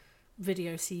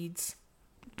video seeds.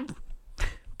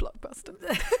 Blockbuster.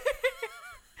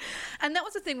 And that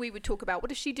was the thing we would talk about. What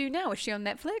does she do now? Is she on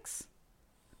Netflix?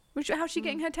 How's she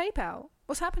getting her tape out?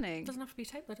 What's happening? It doesn't have to be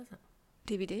tape though, does it?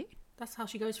 DVD? That's how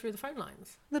she goes through the phone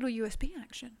lines. Little USB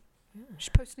action. Yeah. She's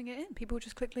posting it in. People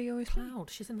just click the USB. Cloud.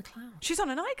 She's in the cloud. She's on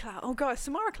an iCloud. Oh god,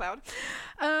 Samara Cloud.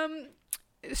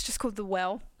 It's just called The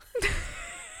Well. Are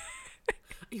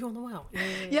you on The Well?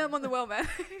 Yeah, I'm on The Well, man.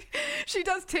 She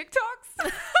does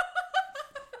TikToks.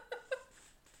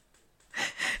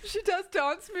 She does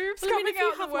dance moves coming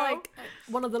out the well. Like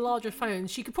one of the larger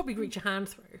phones, she could probably reach a hand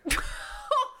through.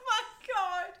 Oh my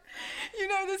god! You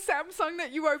know the Samsung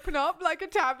that you open up like a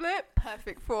tablet?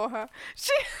 Perfect for her.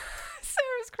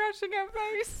 Sarah's crashing her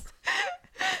face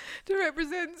to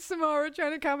represent Samara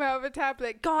trying to come out of a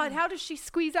tablet. God, how does she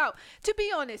squeeze out? To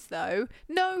be honest though,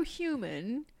 no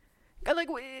human...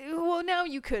 well, now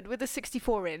you could with a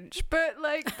 64-inch, but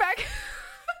like back...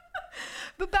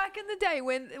 But back in the day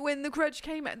when The Grudge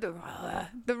came out,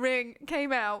 the Ring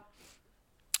came out,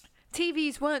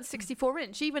 TVs weren't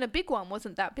 64-inch. Even a big one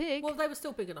wasn't that big. Well, they were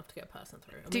still big enough to get a person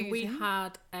through. I mean, we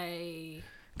had a...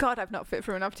 God, I've not fit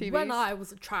for enough TVs. When I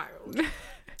was a child,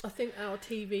 I think our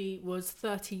TV was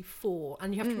 34.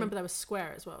 And you have to remember they were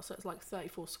square as well. So it's like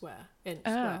 34 square inch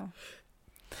square.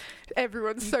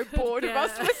 Everyone's so bored of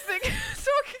us listening,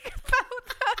 talking about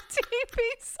that TV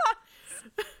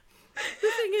size.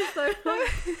 The thing is, though,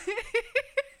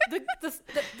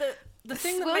 the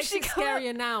thing that makes it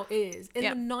scarier now is in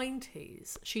the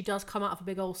 90s, she does come out of a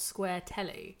big old square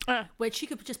telly where she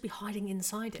could just be hiding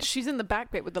inside it. She's in the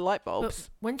back bit with the light bulbs. But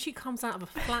when she comes out of a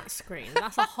flat screen,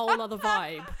 that's a whole other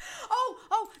vibe.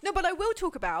 Oh, no, but I will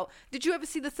talk about, did you ever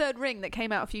see the third Ring that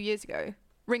came out a few years ago?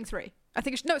 Ring 3. I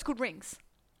think it's called Rings.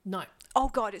 No. Oh,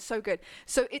 God, it's so good.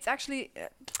 So it's actually...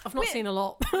 I've not seen a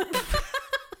lot.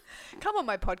 Come on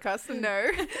my podcast and no.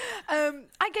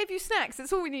 I gave you snacks.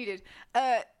 That's all we needed.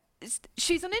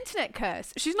 She's on internet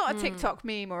curse. She's not a TikTok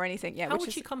meme or anything. Yeah. How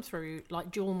would she come through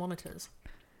like dual monitors?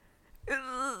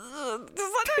 I don't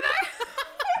know.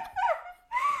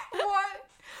 What?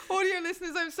 Audio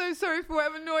listeners, I'm so sorry for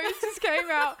whatever noise just came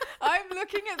out. I'm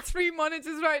looking at 3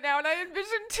 monitors right now and I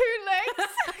envision 2 legs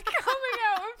coming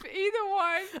out of either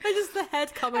one. And just the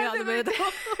head coming out the middle.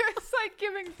 It's like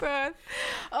giving birth.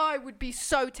 Oh, I would be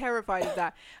so terrified of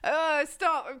that.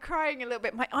 Stop, I'm crying a little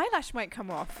bit. My eyelash might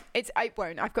come off. It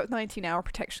won't. I've got 19-hour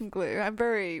protection glue. I'm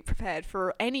very prepared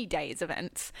for any day's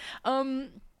events.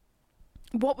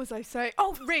 What was I saying?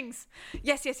 Oh, Rings.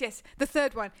 Yes. The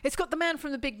third one. It's got the man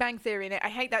from The Big Bang Theory in it. I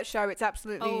hate that show. It's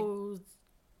absolutely... Oh,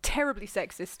 terribly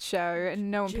sexist show, and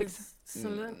no one picks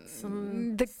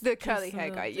the curly hair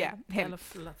guy. Yeah, him.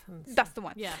 That's the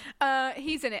one. Yeah.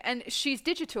 He's in it, and she's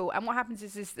digital. And what happens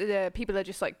is the people are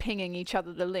just like pinging each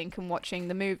other the link and watching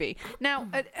the movie. Now,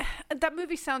 that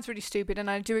movie sounds really stupid, and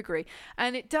I do agree.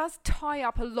 And it does tie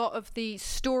up a lot of the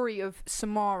story of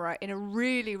Samara in a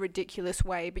really ridiculous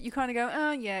way. But you kind of go,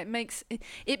 oh yeah, it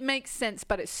makes sense,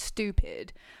 but it's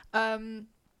stupid.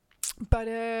 But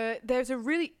there's a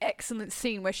really excellent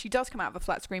scene where she does come out of a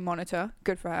flat screen monitor.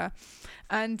 Good for her.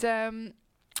 And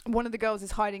one of the girls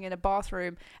is hiding in a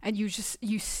bathroom, and you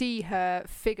see her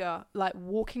figure like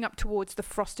walking up towards the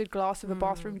frosted glass of a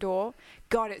bathroom door.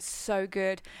 God, it's so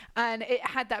good. And it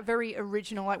had that very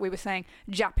original, like we were saying,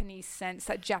 Japanese sense,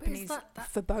 that Japanese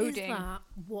foreboding. Is that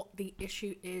what the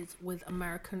issue is with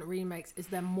American remakes? Is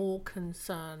they're more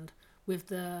concerned with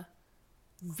the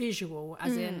visual,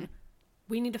 as in,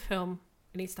 we need a film.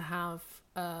 It needs to have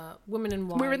women in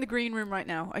white. We're in the green room right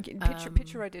now.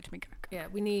 Picture idea to me. Yeah,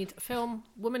 we need a film,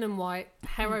 woman in white,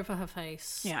 hair over her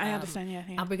face. Yeah, I understand. Yeah.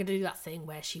 And we're going to do that thing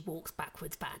where she walks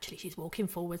backwards, but actually she's walking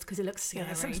forwards because it looks scary.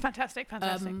 Yeah, it's fantastic.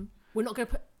 We're not going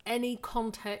to put any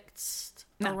context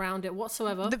around it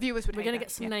whatsoever. The viewers would. We're going to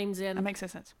get some names in. That makes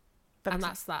sense.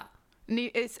 That's that.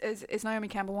 Is Naomi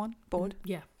Campbell one? Bored?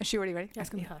 Yeah. Is she already ready?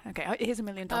 Asking her. Okay, here's $1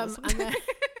 million.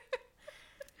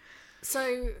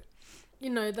 So,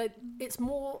 it's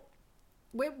more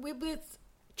with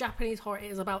Japanese horror. It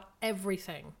is about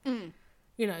everything.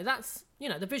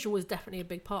 The visual is definitely a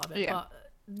big part of it. But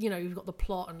you've got the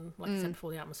plot and, like I said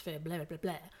before, the atmosphere, blah blah blah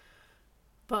blah.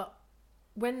 But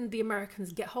when the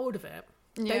Americans get hold of it,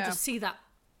 they just see that.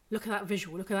 Look at that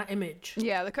visual. Look at that image.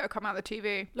 Yeah, look at it come out of the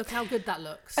TV. Look how good that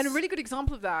looks. And a really good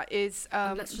example of that is...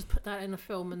 let's just put that in a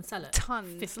film and sell it.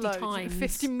 Tons. 50 loads, times.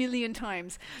 50 million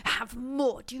times. Have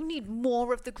more. Do you need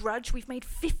more of The Grudge? We've made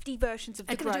 50 versions of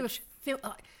The Grudge. Do a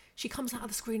film, she comes out of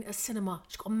the screen at a cinema.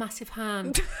 She's got a massive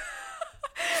hand.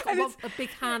 A big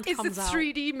hand comes out. It's a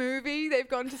 3D movie. They've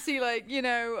gone to see,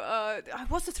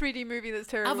 what's the 3D movie that's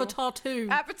terrible? Avatar 2.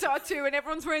 Avatar 2, and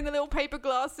everyone's wearing the little paper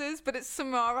glasses, but it's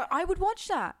Samara. I would watch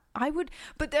that. I would,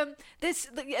 but this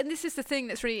is the thing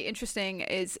that's really interesting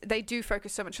is they do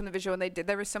focus so much on the visual, and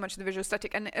there is so much of the visual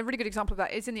aesthetic, and a really good example of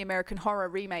that is in the American Horror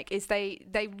remake. Is they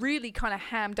really kind of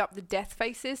hammed up the death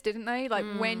faces, didn't they? Like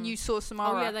when you saw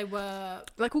Samara, oh yeah, they were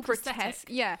like all grotesque,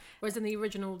 yeah. Whereas in the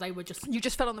original, they were just you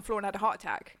just fell on the floor and had a heart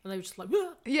attack, and they were just like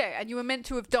yeah, and you were meant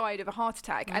to have died of a heart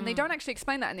attack, and they don't actually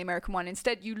explain that in the American one.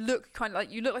 Instead, you look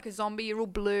like a zombie. You're all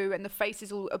blue, and the face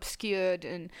is all obscured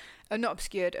and. Not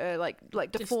obscured, like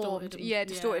deformed.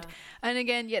 Distorted. And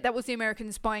again, that was the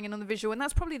Americans buying in on the visual, and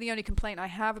that's probably the only complaint I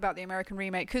have about the American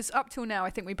remake, because up till now, I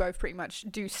think we both pretty much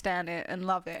do stand it and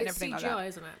love it and everything CGI, like that.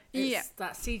 Isn't it? It's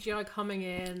that CGI coming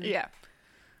in. Yeah.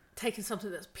 Taking something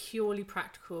that's purely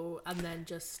practical and then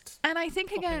just and I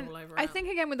think again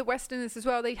with the Westerners as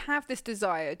well, they have this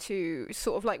desire to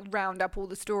sort of like round up all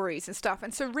the stories and stuff,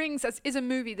 and so Rings is a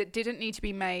movie that didn't need to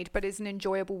be made but is an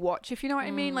enjoyable watch, if you know what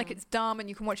I mean. Like, it's dumb and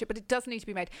you can watch it, but it doesn't need to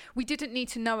be made. We didn't need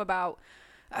to know about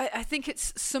I think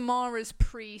it's Samara's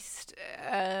priest,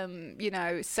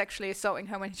 sexually assaulting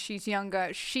her when she's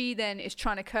younger. She then is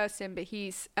trying to curse him, but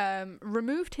he's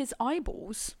removed his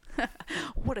eyeballs.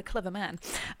 What a clever man.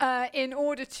 In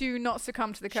order to not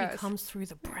succumb to the curse. She comes through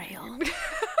the braille. Oh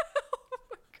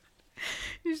my God.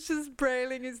 He's just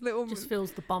brailing his little... Just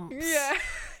feels the bumps. Yeah.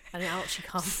 And out she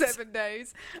comes. 7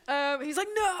 days. He's like,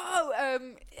 no!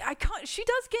 I can't... She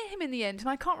does get him in the end, and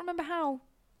I can't remember how.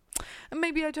 And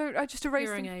maybe I just erased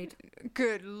Hearing him. aid.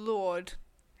 Good Lord.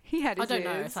 He had his I don't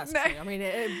know ears. if that's true. I mean,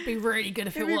 it'd be really good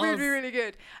if it was. It'd be really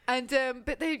good. And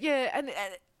but they,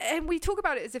 and we talk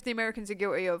about it as if the Americans are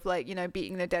guilty of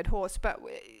beating the dead horse. But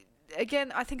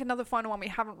again, I think another final one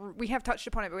we have touched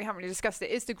upon it, but we haven't really discussed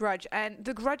it, is The Grudge. And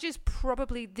The Grudge is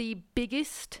probably the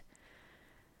biggest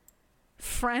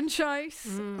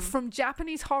franchise from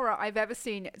Japanese horror I've ever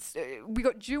seen. We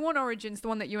got Ju-On Origins, the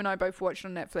one that you and I both watched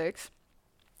on Netflix.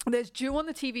 There's Ju-On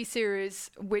the TV series,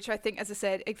 which I think, as I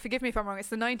said, forgive me if I'm wrong, it's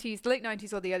the late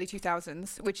 90s or the early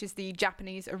 2000s, which is the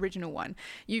Japanese original one.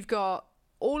 You've got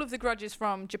all of the Grudges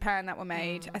from Japan that were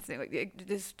made. I think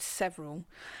there's several.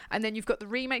 And then you've got the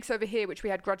remakes over here, which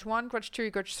we had Grudge 1, Grudge 2,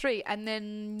 Grudge 3. And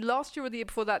then last year or the year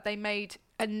before that, they made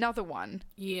another one.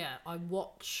 Yeah, I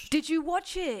watched. Did you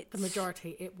watch it? The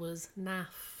majority. It was naff,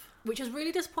 which is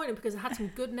really disappointing because it had some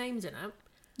good names in it.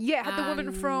 Yeah, it had the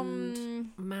woman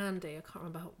from... Mandy, I can't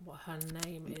remember what her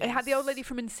name is. It had the old lady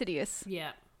from Insidious.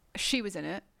 Yeah. She was in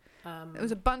it. There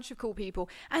was a bunch of cool people.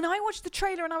 And I watched the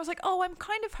trailer and I was like, oh, I'm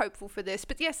kind of hopeful for this.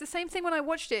 But yes, the same thing when I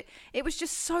watched it. It was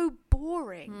just so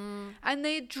boring. And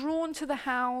they had drawn to the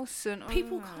house. And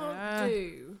people can't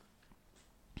do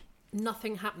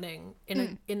nothing happening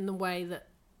in the way that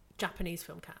Japanese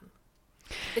film can.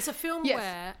 It's a film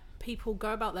where people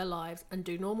go about their lives and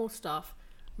do normal stuff,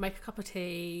 make a cup of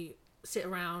tea, sit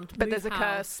around, but there's a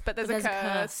curse. But there's a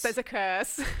curse. There's a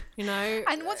curse. You know.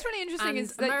 And what's really interesting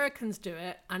is that Americans do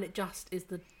it, and it just is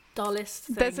the dullest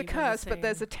thing. There's a curse, but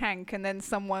there's a tank, and then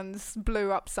someone's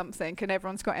blew up something, and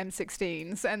everyone's got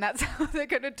M16s, and that's how they're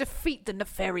going to defeat the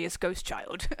nefarious ghost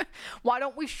child. Why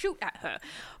don't we shoot at her?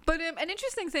 But an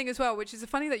interesting thing as well, which is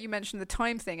funny that you mentioned the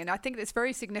time thing, and I think it's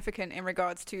very significant in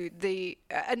regards to the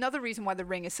another reason why The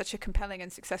Ring is such a compelling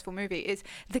and successful movie is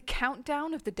the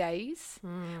countdown of the days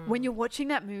when you're watching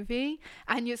that movie,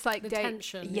 and it's like the day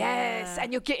tension,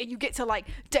 and you get to like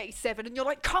day 7, and you're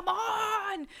like, come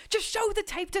on, just show the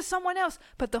tape to someone else.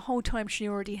 But the whole time she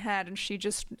already had, and she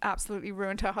just absolutely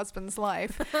ruined her husband's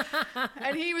life.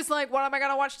 And he was like, what am I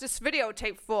going to watch this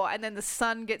videotape for? And then the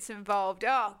son gets involved.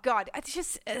 Oh God, it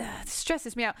just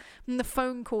stresses me out. And the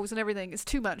phone calls and everything is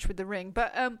too much with The Ring.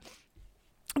 But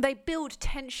they build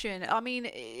tension. I mean,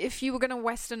 if you were going to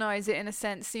westernize it in a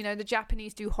sense, you know, the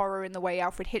Japanese do horror in the way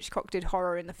Alfred Hitchcock did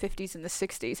horror in the 50s and the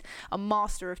 60s, a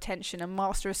master of tension, a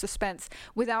master of suspense,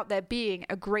 without there being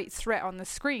a great threat on the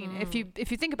screen. If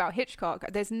you think about Hitchcock,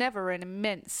 there's never an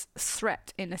immense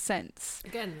threat in a sense.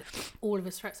 Again, all of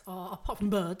his threats are, apart from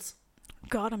birds.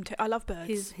 God, I love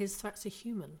birds. His threats are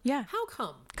human. Yeah. How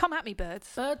come? Come at me,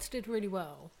 birds. Birds did really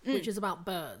well, which is about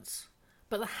birds.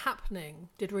 But The Happening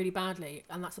did really badly,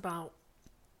 and that's about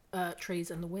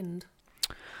trees and the wind.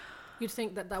 You'd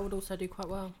think that would also do quite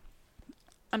well.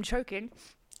 I'm choking.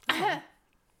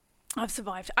 I've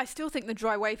survived. I still think the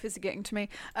dry wafers are getting to me.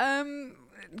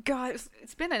 Guys,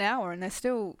 it's been an hour and they're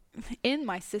still in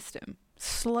my system,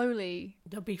 slowly.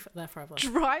 They'll be there forever.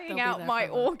 Drying out my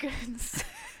organs.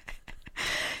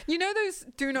 You know those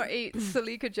do not eat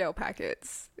silica gel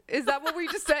packets? Is that what we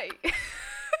just say?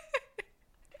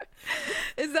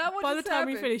 Is that what By the just time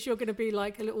happened? we finish, you're going to be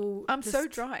like a little... I'm so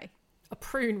dry. A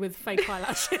prune with fake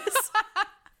eyelashes.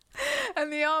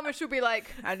 And the Amish will be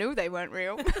like, I knew they weren't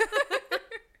real.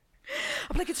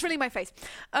 I'm like, it's really my face.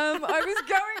 I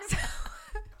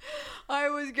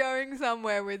was going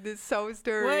somewhere with this soul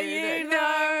story. Were you?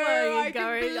 Where you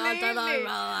going? I don't know about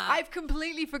that. I've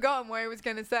completely forgotten what I was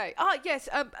going to say. Ah, yes,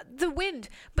 the wind.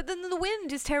 But then the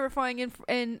wind is terrifying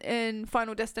in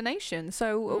Final Destination.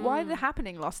 So why The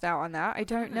Happening lost out on that? I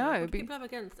don't know. What do people have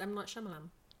against M. Night Shyamalan?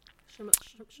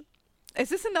 Is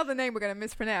this another name we're going to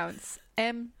mispronounce?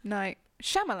 M. Night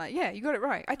Shyamalan. Yeah, you got it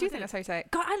right. I do think that's how you say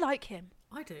it. God, I like him.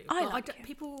 I do. I like him.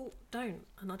 People don't,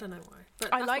 and I don't know why.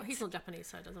 But he's not Japanese,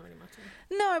 so it doesn't really matter.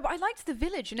 No, but I liked The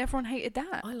Village, and everyone hated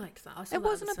that. I liked that. It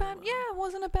wasn't a bad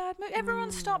movie.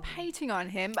 Everyone stopped hating on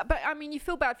him. But I mean, you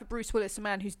feel bad for Bruce Willis, a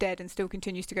man who's dead and still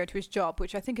continues to go to his job,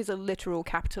 which I think is a literal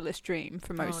capitalist dream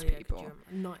for most people.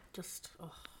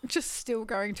 Just still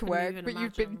going to work, but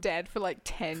you've been dead for like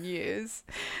 10 years.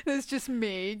 There's just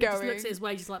me going. He just looks at his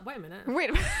wages like, wait a minute. Wait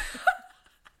a minute.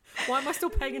 Why am I still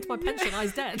paying into my pension? I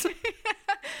was dead.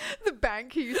 The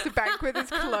bank he used to bank with is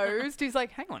closed. He's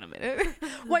like, hang on a minute.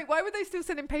 Wait, why would they still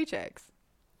send him paychecks?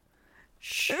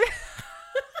 Shh.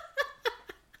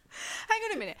 Hang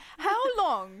on a minute. How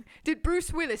long did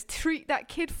Bruce Willis treat that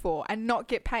kid for and not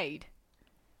get paid?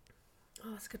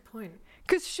 Oh, that's a good point.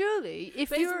 Because surely,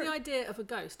 if isn't the idea of a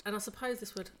ghost, and I suppose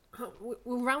this would...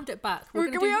 we'll round it back. We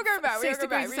are going back. 6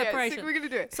 degrees of separation. We're going to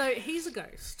do it. So he's a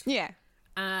ghost. Yeah.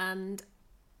 And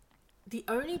the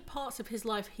only parts of his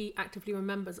life he actively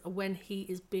remembers are when he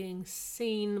is being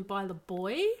seen by the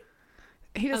boy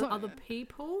and other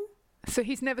people. So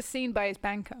he's never seen by his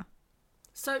banker.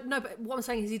 So, no, but what I'm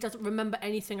saying is he doesn't remember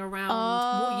anything around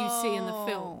what you see in the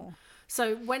film.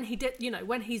 So when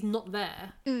when he's not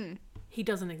there, he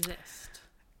doesn't exist.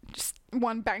 Just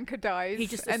one banker dies. He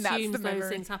just and assumes that's the those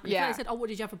things happen. Yeah. If I said, what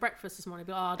did you have for breakfast this morning? I'd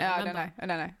be like, I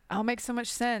don't know. I'll make so much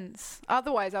sense.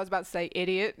 Otherwise, I was about to say,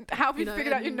 idiot. How have you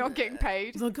figured out you're not getting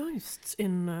paid? The ghosts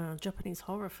in Japanese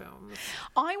horror films.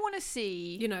 I want to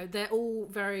see... they're all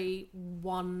very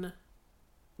one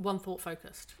thought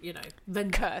focused,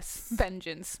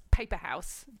 vengeance, paper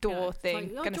house, door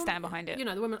thing, going to stand behind it.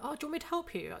 The woman, do you want me to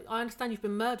help you? I understand you've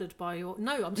been murdered by your...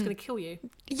 No, I'm just going to kill you.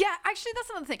 Yeah, actually,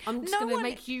 that's another thing. I'm just going to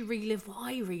make you relive what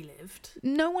I relived.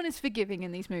 No one is forgiving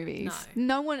in these movies.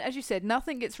 No one, as you said,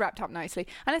 nothing gets wrapped up nicely.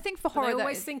 And I think for horror... They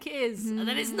always think it is, and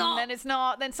then it's not. Then it's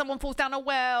not. Then someone falls down a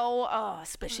well. Oh,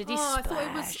 splishity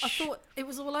splash. I thought it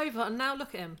was all over, and now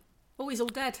look at him. Oh, he's all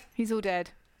dead. He's all dead.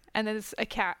 And there's a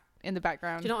cat in the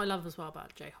background. Do you know what I love as well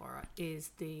about J-horror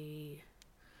is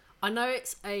I know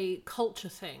it's a culture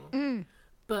thing,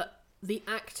 but the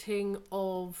acting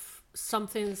of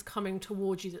something's coming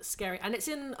towards you that's scary, and it's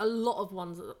in a lot of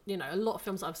ones, a lot of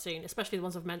films I've seen, especially the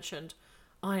ones I've mentioned: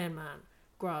 Iron Man,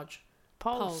 Grudge,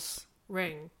 Pulse,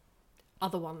 Ring,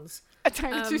 other ones. A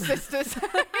Tale of Two Sisters.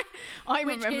 I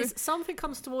Which remember. is something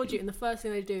comes towards you, and the first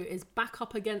thing they do is back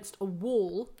up against a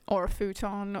wall Or a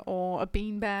futon, or a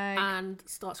beanbag. and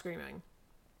start screaming.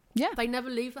 Yeah. They never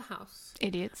leave the house.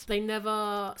 Idiots. They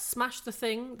never smash the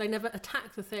thing. They never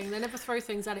attack the thing. They never throw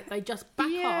things at it. They just back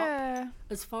up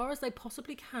as far as they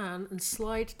possibly can and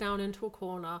slide down into a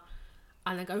corner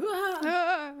and then go,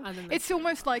 "Ah!" And then It's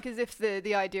almost like as if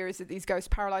the idea is that these ghosts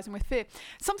paralyze them with fear.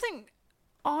 Something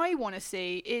I want to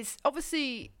see is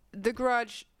obviously The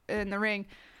Grudge and The Ring.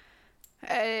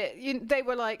 They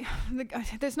were like,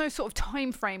 there's no sort of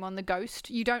time frame on the ghost.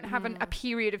 You don't have a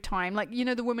period of time. Like,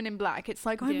 the Woman in Black. It's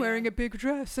like, I'm wearing a big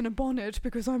dress and a bonnet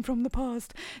because I'm from the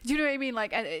past. Do you know what I mean?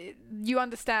 Like, you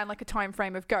understand like a time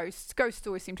frame of ghosts. Ghosts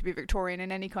always seem to be Victorian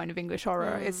in any kind of English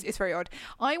horror. It's very odd.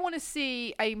 I want to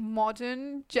see a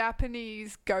modern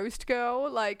Japanese ghost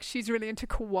girl. Like, she's really into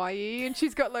kawaii and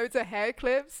she's got loads of hair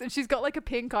clips and she's got like a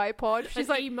pink iPod. She's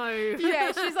like emo.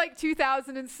 Yeah, she's like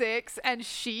 2006 and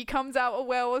she comes out a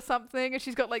well or something and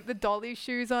she's got like the dolly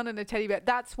shoes on and a teddy bear.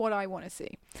 That's what I want to see.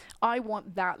 I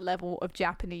want that level of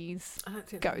Japanese I don't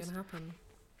think ghost. that's going to happen.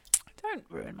 Don't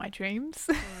ruin my dreams.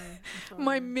 Sorry, I'm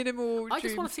My sorry. minimal I just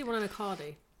dreams. want to see one in a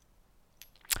cardi.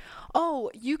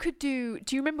 Oh, you could do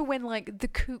you remember when like the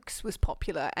Kooks was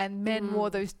popular and men wore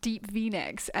those deep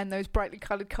V-necks and those brightly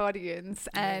coloured cardigans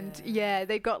and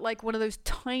they got like one of those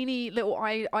tiny little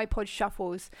iPod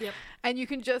shuffles. Yep. And you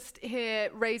can just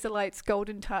hear Razorlight's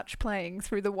Golden Touch playing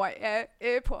through the white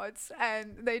AirPods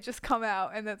and they just come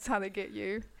out and that's how they get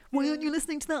you. Why aren't you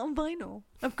listening to that on vinyl?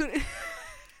 I've got it.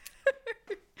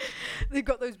 They've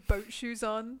got those boat shoes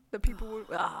on that people would...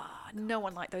 no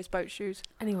one liked those boat shoes.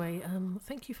 Anyway,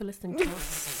 thank you for listening to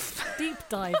us deep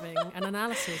diving and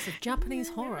analysis of Japanese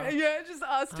horror. Yeah, just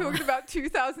us talking about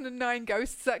 2009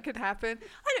 ghosts that could happen.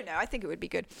 I don't know. I think it would be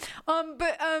good.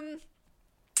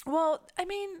 Well, I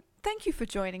mean, thank you for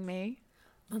joining me.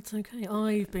 That's okay.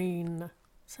 I've been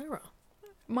Sarah.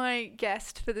 My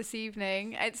guest for this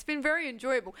evening. It's been very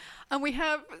enjoyable. And we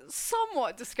have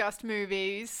somewhat discussed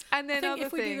movies and then I think other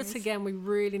if we do this again, we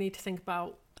really need to think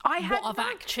about what I've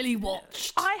actually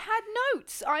watched. I had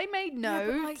notes. I made Yeah,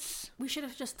 but, notes. we should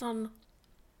have just done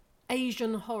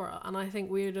Asian horror, and I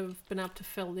think we would have been able to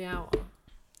fill the hour.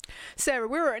 Sarah,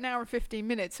 we're at an hour and 15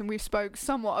 minutes and we've spoke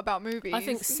somewhat about movies. I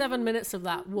think 7 minutes of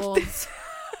that was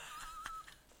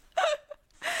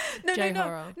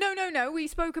J-horror. No. We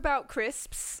spoke about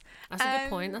crisps. That's a good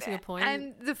point. That's a good point.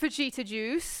 And the Vegeta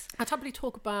juice. I'd happily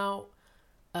talk about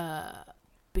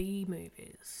B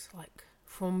movies, like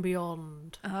From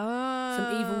Beyond,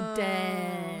 some Evil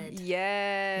Dead,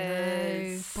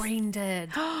 Yes. Brain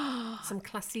Dead, some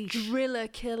classic. Driller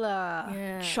Killer.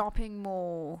 Yeah. Shopping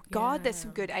Mall. God, there's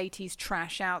some Yeah. good 80s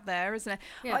trash out there, isn't it?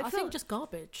 Yeah, I feel- think just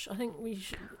garbage. I think we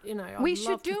should, we I'd should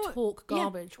love do to talk yeah,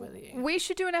 garbage with you. We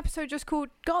should do an episode just called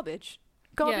Garbage.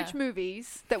 Garbage Yeah.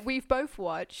 movies that we've both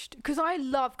watched. Because I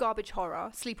love garbage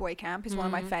horror. Sleepaway Camp is one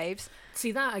of my Mm-hmm. faves.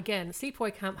 See that again,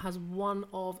 Sleepaway Camp has one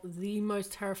of the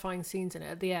most terrifying scenes in it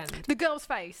at the end. The girl's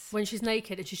face. When she's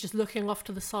naked and she's just looking off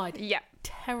to the side. Yeah.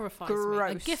 Terrifies me. A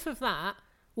Gross. gif of that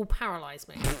will paralyse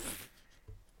me.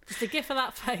 Just a gif of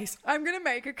that face. I'm going to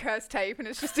make a cursed tape and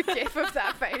it's just a gif of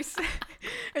that face.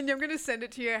 And I'm going to send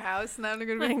it to your house and I'm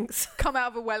going to Thanks. come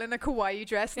out of a well in a kawaii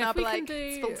dress and Yeah, I'll if be we can like,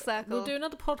 it's full circle. we'll do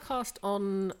another podcast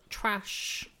on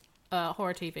trash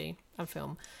horror TV and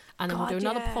film. And then we'll do God,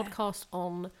 another yeah. podcast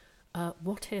on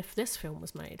what if this film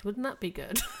was made. Wouldn't that be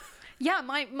good? Yeah,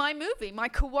 my movie, my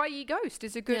kawaii ghost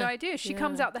is a good Yeah, idea. She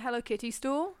comes yeah. out the Hello Kitty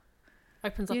store.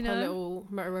 Opens up You a know? little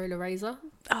Motorola Razor.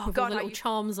 Oh, with God, all the I little used-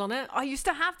 charms on it. I used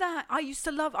to have that. I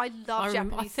love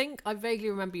Japanese. I think I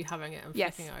vaguely remember you having it and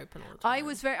Yes. flicking it open all the time.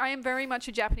 I am very much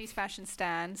a Japanese fashion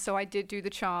stan, so I did do the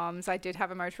charms. I did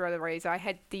have a Motorola Razor. I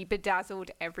had the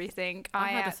bedazzled everything. I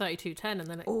had a 3210 and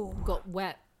then it got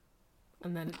wet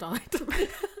and then it died.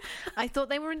 I thought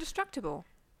they were indestructible.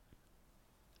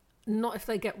 Not if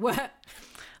they get wet.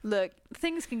 Look,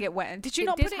 things can get wet. Did you It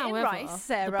not did, put it however, in rice,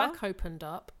 Sarah? The back opened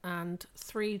up and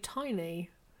 3 tiny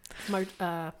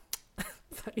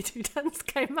 3210s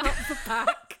came out of the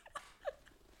back.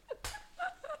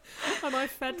 And I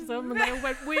fed them and they all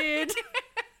went weird.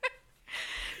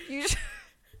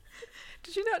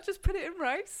 Did you not just put it in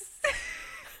rice?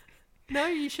 No,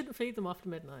 you shouldn't feed them after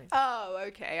midnight. Oh,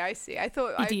 okay, I see. I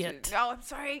thought Idiot. I'm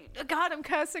sorry. God, I'm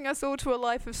cursing us all to a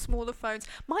life of smaller phones.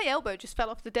 My elbow just fell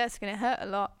off the desk and it hurt a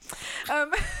lot.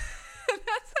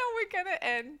 That's how we're gonna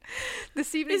end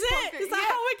this evening's podcast. Is that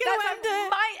how we're gonna end it?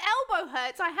 My elbow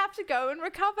hurts. I have to go and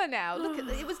recover now. Look,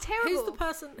 it was terrible.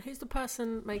 Who's the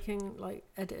person making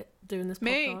doing this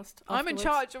Me. podcast? I'm in afterwards?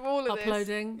 charge of all of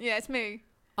Uploading? this. Yeah, it's me.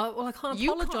 Well, I can't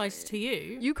apologise to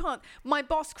you. You can't. My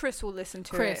boss, Chris, will listen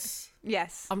to it. Chris.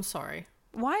 Yes. I'm sorry.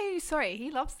 Why are you sorry?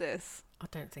 He loves this. I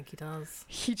don't think he does.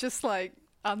 He just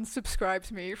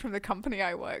unsubscribed me from the company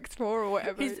I worked for or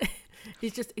whatever. He's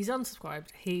unsubscribed.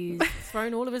 He's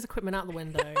thrown all of his equipment out the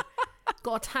window,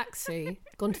 got a taxi,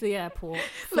 gone to the airport,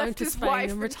 flown Left to his Spain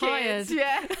wife and retired. Kids,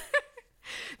 yeah.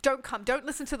 Don't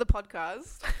listen to the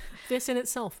podcast. This in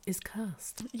itself is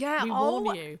cursed. Yeah. We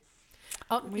warn you.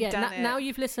 We've done it. Now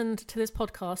you've listened to this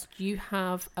podcast, you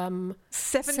have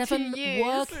 7 years.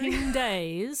 working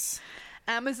days.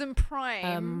 Amazon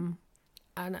Prime.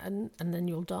 And then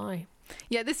you'll die.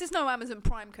 Yeah, this is no Amazon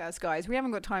Prime curse, guys. We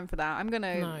haven't got time for that. I'm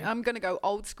gonna go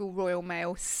old school Royal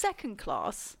Mail, second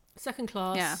class. Second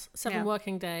class. Yeah, 7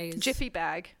 working days. Jiffy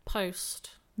bag.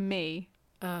 Post. Me.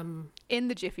 In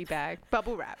the Jiffy bag,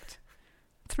 bubble wrapped.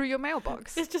 Through your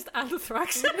mailbox. It's just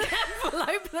anthrax in an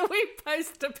envelope that we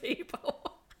post to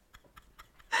people.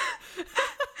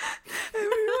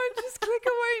 Everyone just click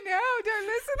away now. Don't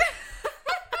listen.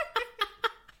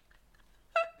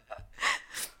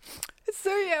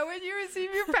 So yeah, when you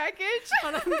receive your package.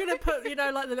 And I'm going to put,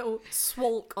 like the little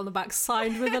swalk on the back,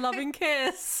 signed with a loving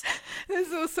kiss.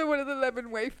 There's also one of the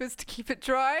lemon wafers to keep it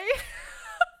dry.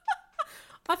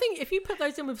 I think if you put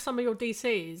those in with some of your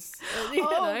DCs,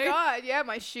 God, yeah,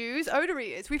 my shoes, odor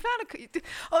eaters. We found this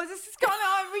has gone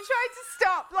on. We tried to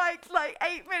stop like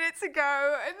 8 minutes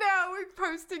ago, and now we're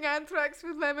posting anthrax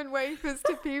with lemon wafers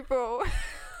to people.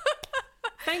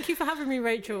 Thank you for having me,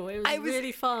 Rachel. It was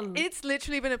really fun. It's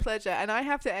literally been a pleasure, and I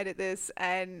have to edit this.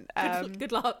 And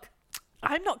good luck.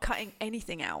 I'm not cutting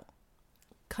anything out.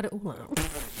 Cut it all out.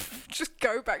 Just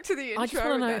go back to the intro. I just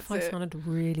want to know if I sounded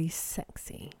really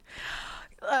sexy.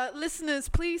 Listeners,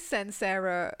 please send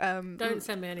Sarah don't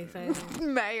send me anything.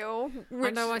 Mail. I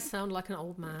know I sound like an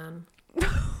old man. Why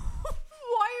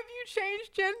have you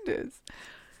changed genders?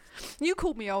 You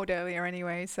called me old earlier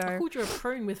anyway, so I called you a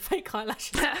prune with fake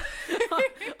eyelashes.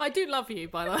 I do love you,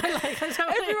 by the way.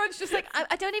 Everyone's just like,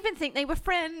 I don't even think they were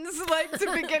friends,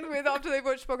 to begin with after they've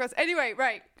watched the podcast. Anyway,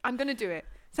 right, I'm gonna do it.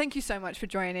 Thank you so much for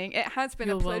joining. It has been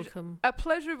a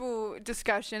pleasurable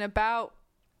discussion about,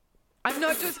 I'm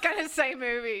not just going to say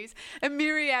movies, a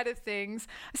myriad of things.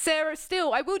 Sarah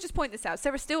still, I will just point this out,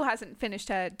 Sarah still hasn't finished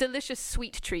her delicious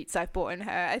sweet treats I've bought in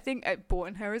her. I think bought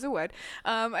in her is a word.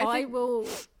 I will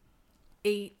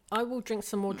drink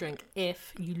some more drink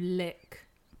if you lick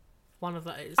one of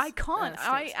those. I can't.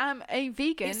 I am a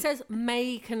vegan. It says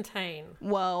may contain.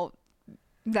 Well,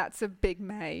 that's a big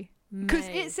may. Because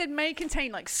it said may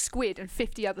contain squid and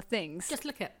 50 other things. Just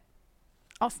lick it.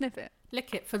 I'll sniff it.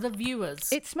 Lick it for the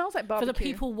viewers. It smells like barbecue. For the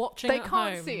people watching at home.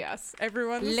 They can't see us.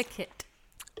 Everyone. Lick it.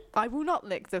 I will not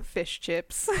lick the fish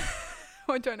chips.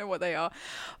 I don't know what they are.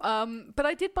 But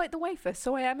I did bite the wafer,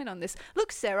 so I am in on this.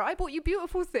 Look, Sarah, I bought you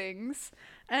beautiful things,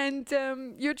 and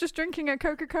you're just drinking a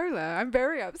Coca-Cola. I'm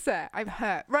very upset. I'm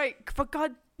hurt. Right, for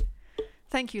God.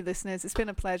 Thank you, listeners. It's been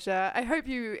a pleasure. I hope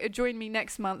you join me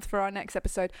next month for our next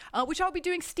episode, which I'll be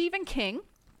doing Stephen King.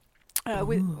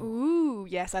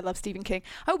 Yes, I love Stephen King.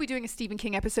 I'll be doing a Stephen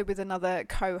King episode with another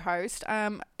co-host.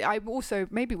 I also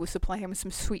maybe will supply him with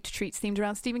some sweet treats themed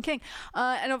around Stephen King.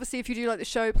 And obviously, if you do like the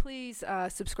show, please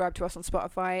subscribe to us on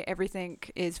Spotify. Everything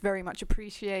is very much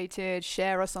appreciated.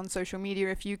 Share us on social media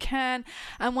if you can.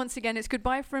 And once again, it's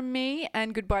goodbye from me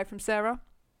and goodbye from Sarah.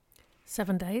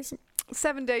 7 days.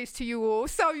 7 days to you all.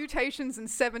 Salutations and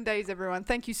 7 days, everyone.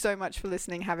 Thank you so much for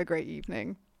listening. Have a great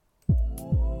evening.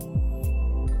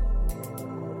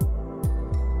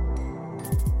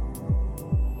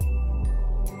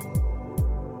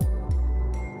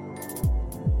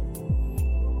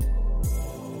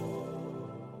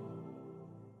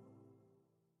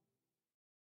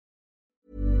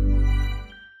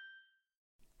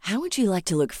 How would you like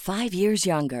to look 5 years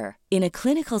younger? In a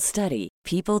clinical study,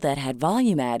 people that had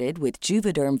volume added with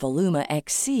Juvederm Voluma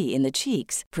XC in the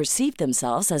cheeks perceived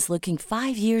themselves as looking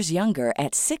 5 years younger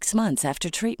at 6 months after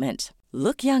treatment.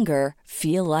 Look younger,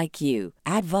 feel like you.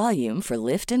 Add volume for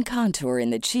lift and contour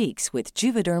in the cheeks with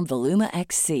Juvederm Voluma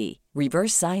XC.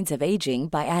 Reverse signs of aging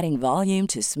by adding volume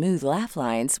to smooth laugh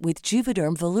lines with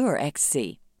Juvederm Volure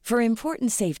XC. For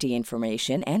important safety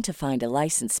information and to find a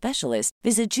licensed specialist,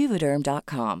 visit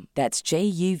Juvederm.com. That's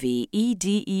JUVEDERM.com.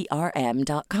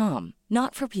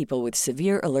 Not for people with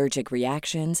severe allergic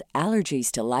reactions,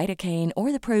 allergies to lidocaine,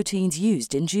 or the proteins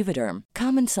used in Juvederm.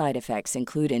 Common side effects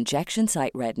include injection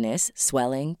site redness,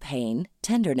 swelling, pain,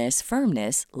 tenderness,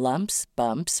 firmness, lumps,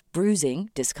 bumps, bruising,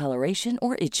 discoloration,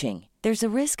 or itching. There's a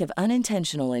risk of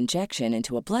unintentional injection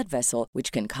into a blood vessel,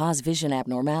 which can cause vision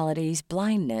abnormalities,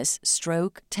 blindness,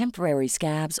 stroke, temporary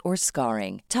scabs, or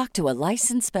scarring. Talk to a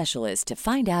licensed specialist to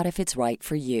find out if it's right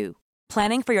for you.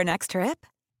 Planning for your next trip?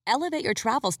 Elevate your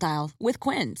travel style with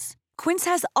Quince. Quince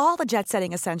has all the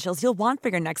jet-setting essentials you'll want for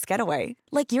your next getaway,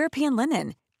 like European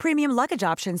linen, premium luggage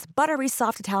options, buttery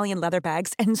soft Italian leather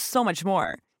bags, and so much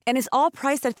more. And is all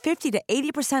priced at 50 to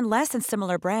 80% less than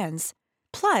similar brands.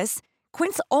 Plus,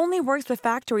 Quince only works with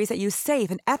factories that use safe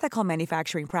and ethical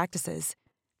manufacturing practices.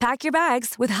 Pack your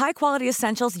bags with high-quality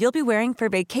essentials you'll be wearing for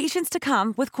vacations to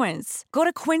come with Quince. Go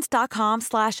to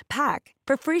quince.com/pack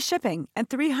for free shipping and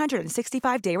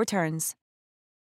 365-day returns.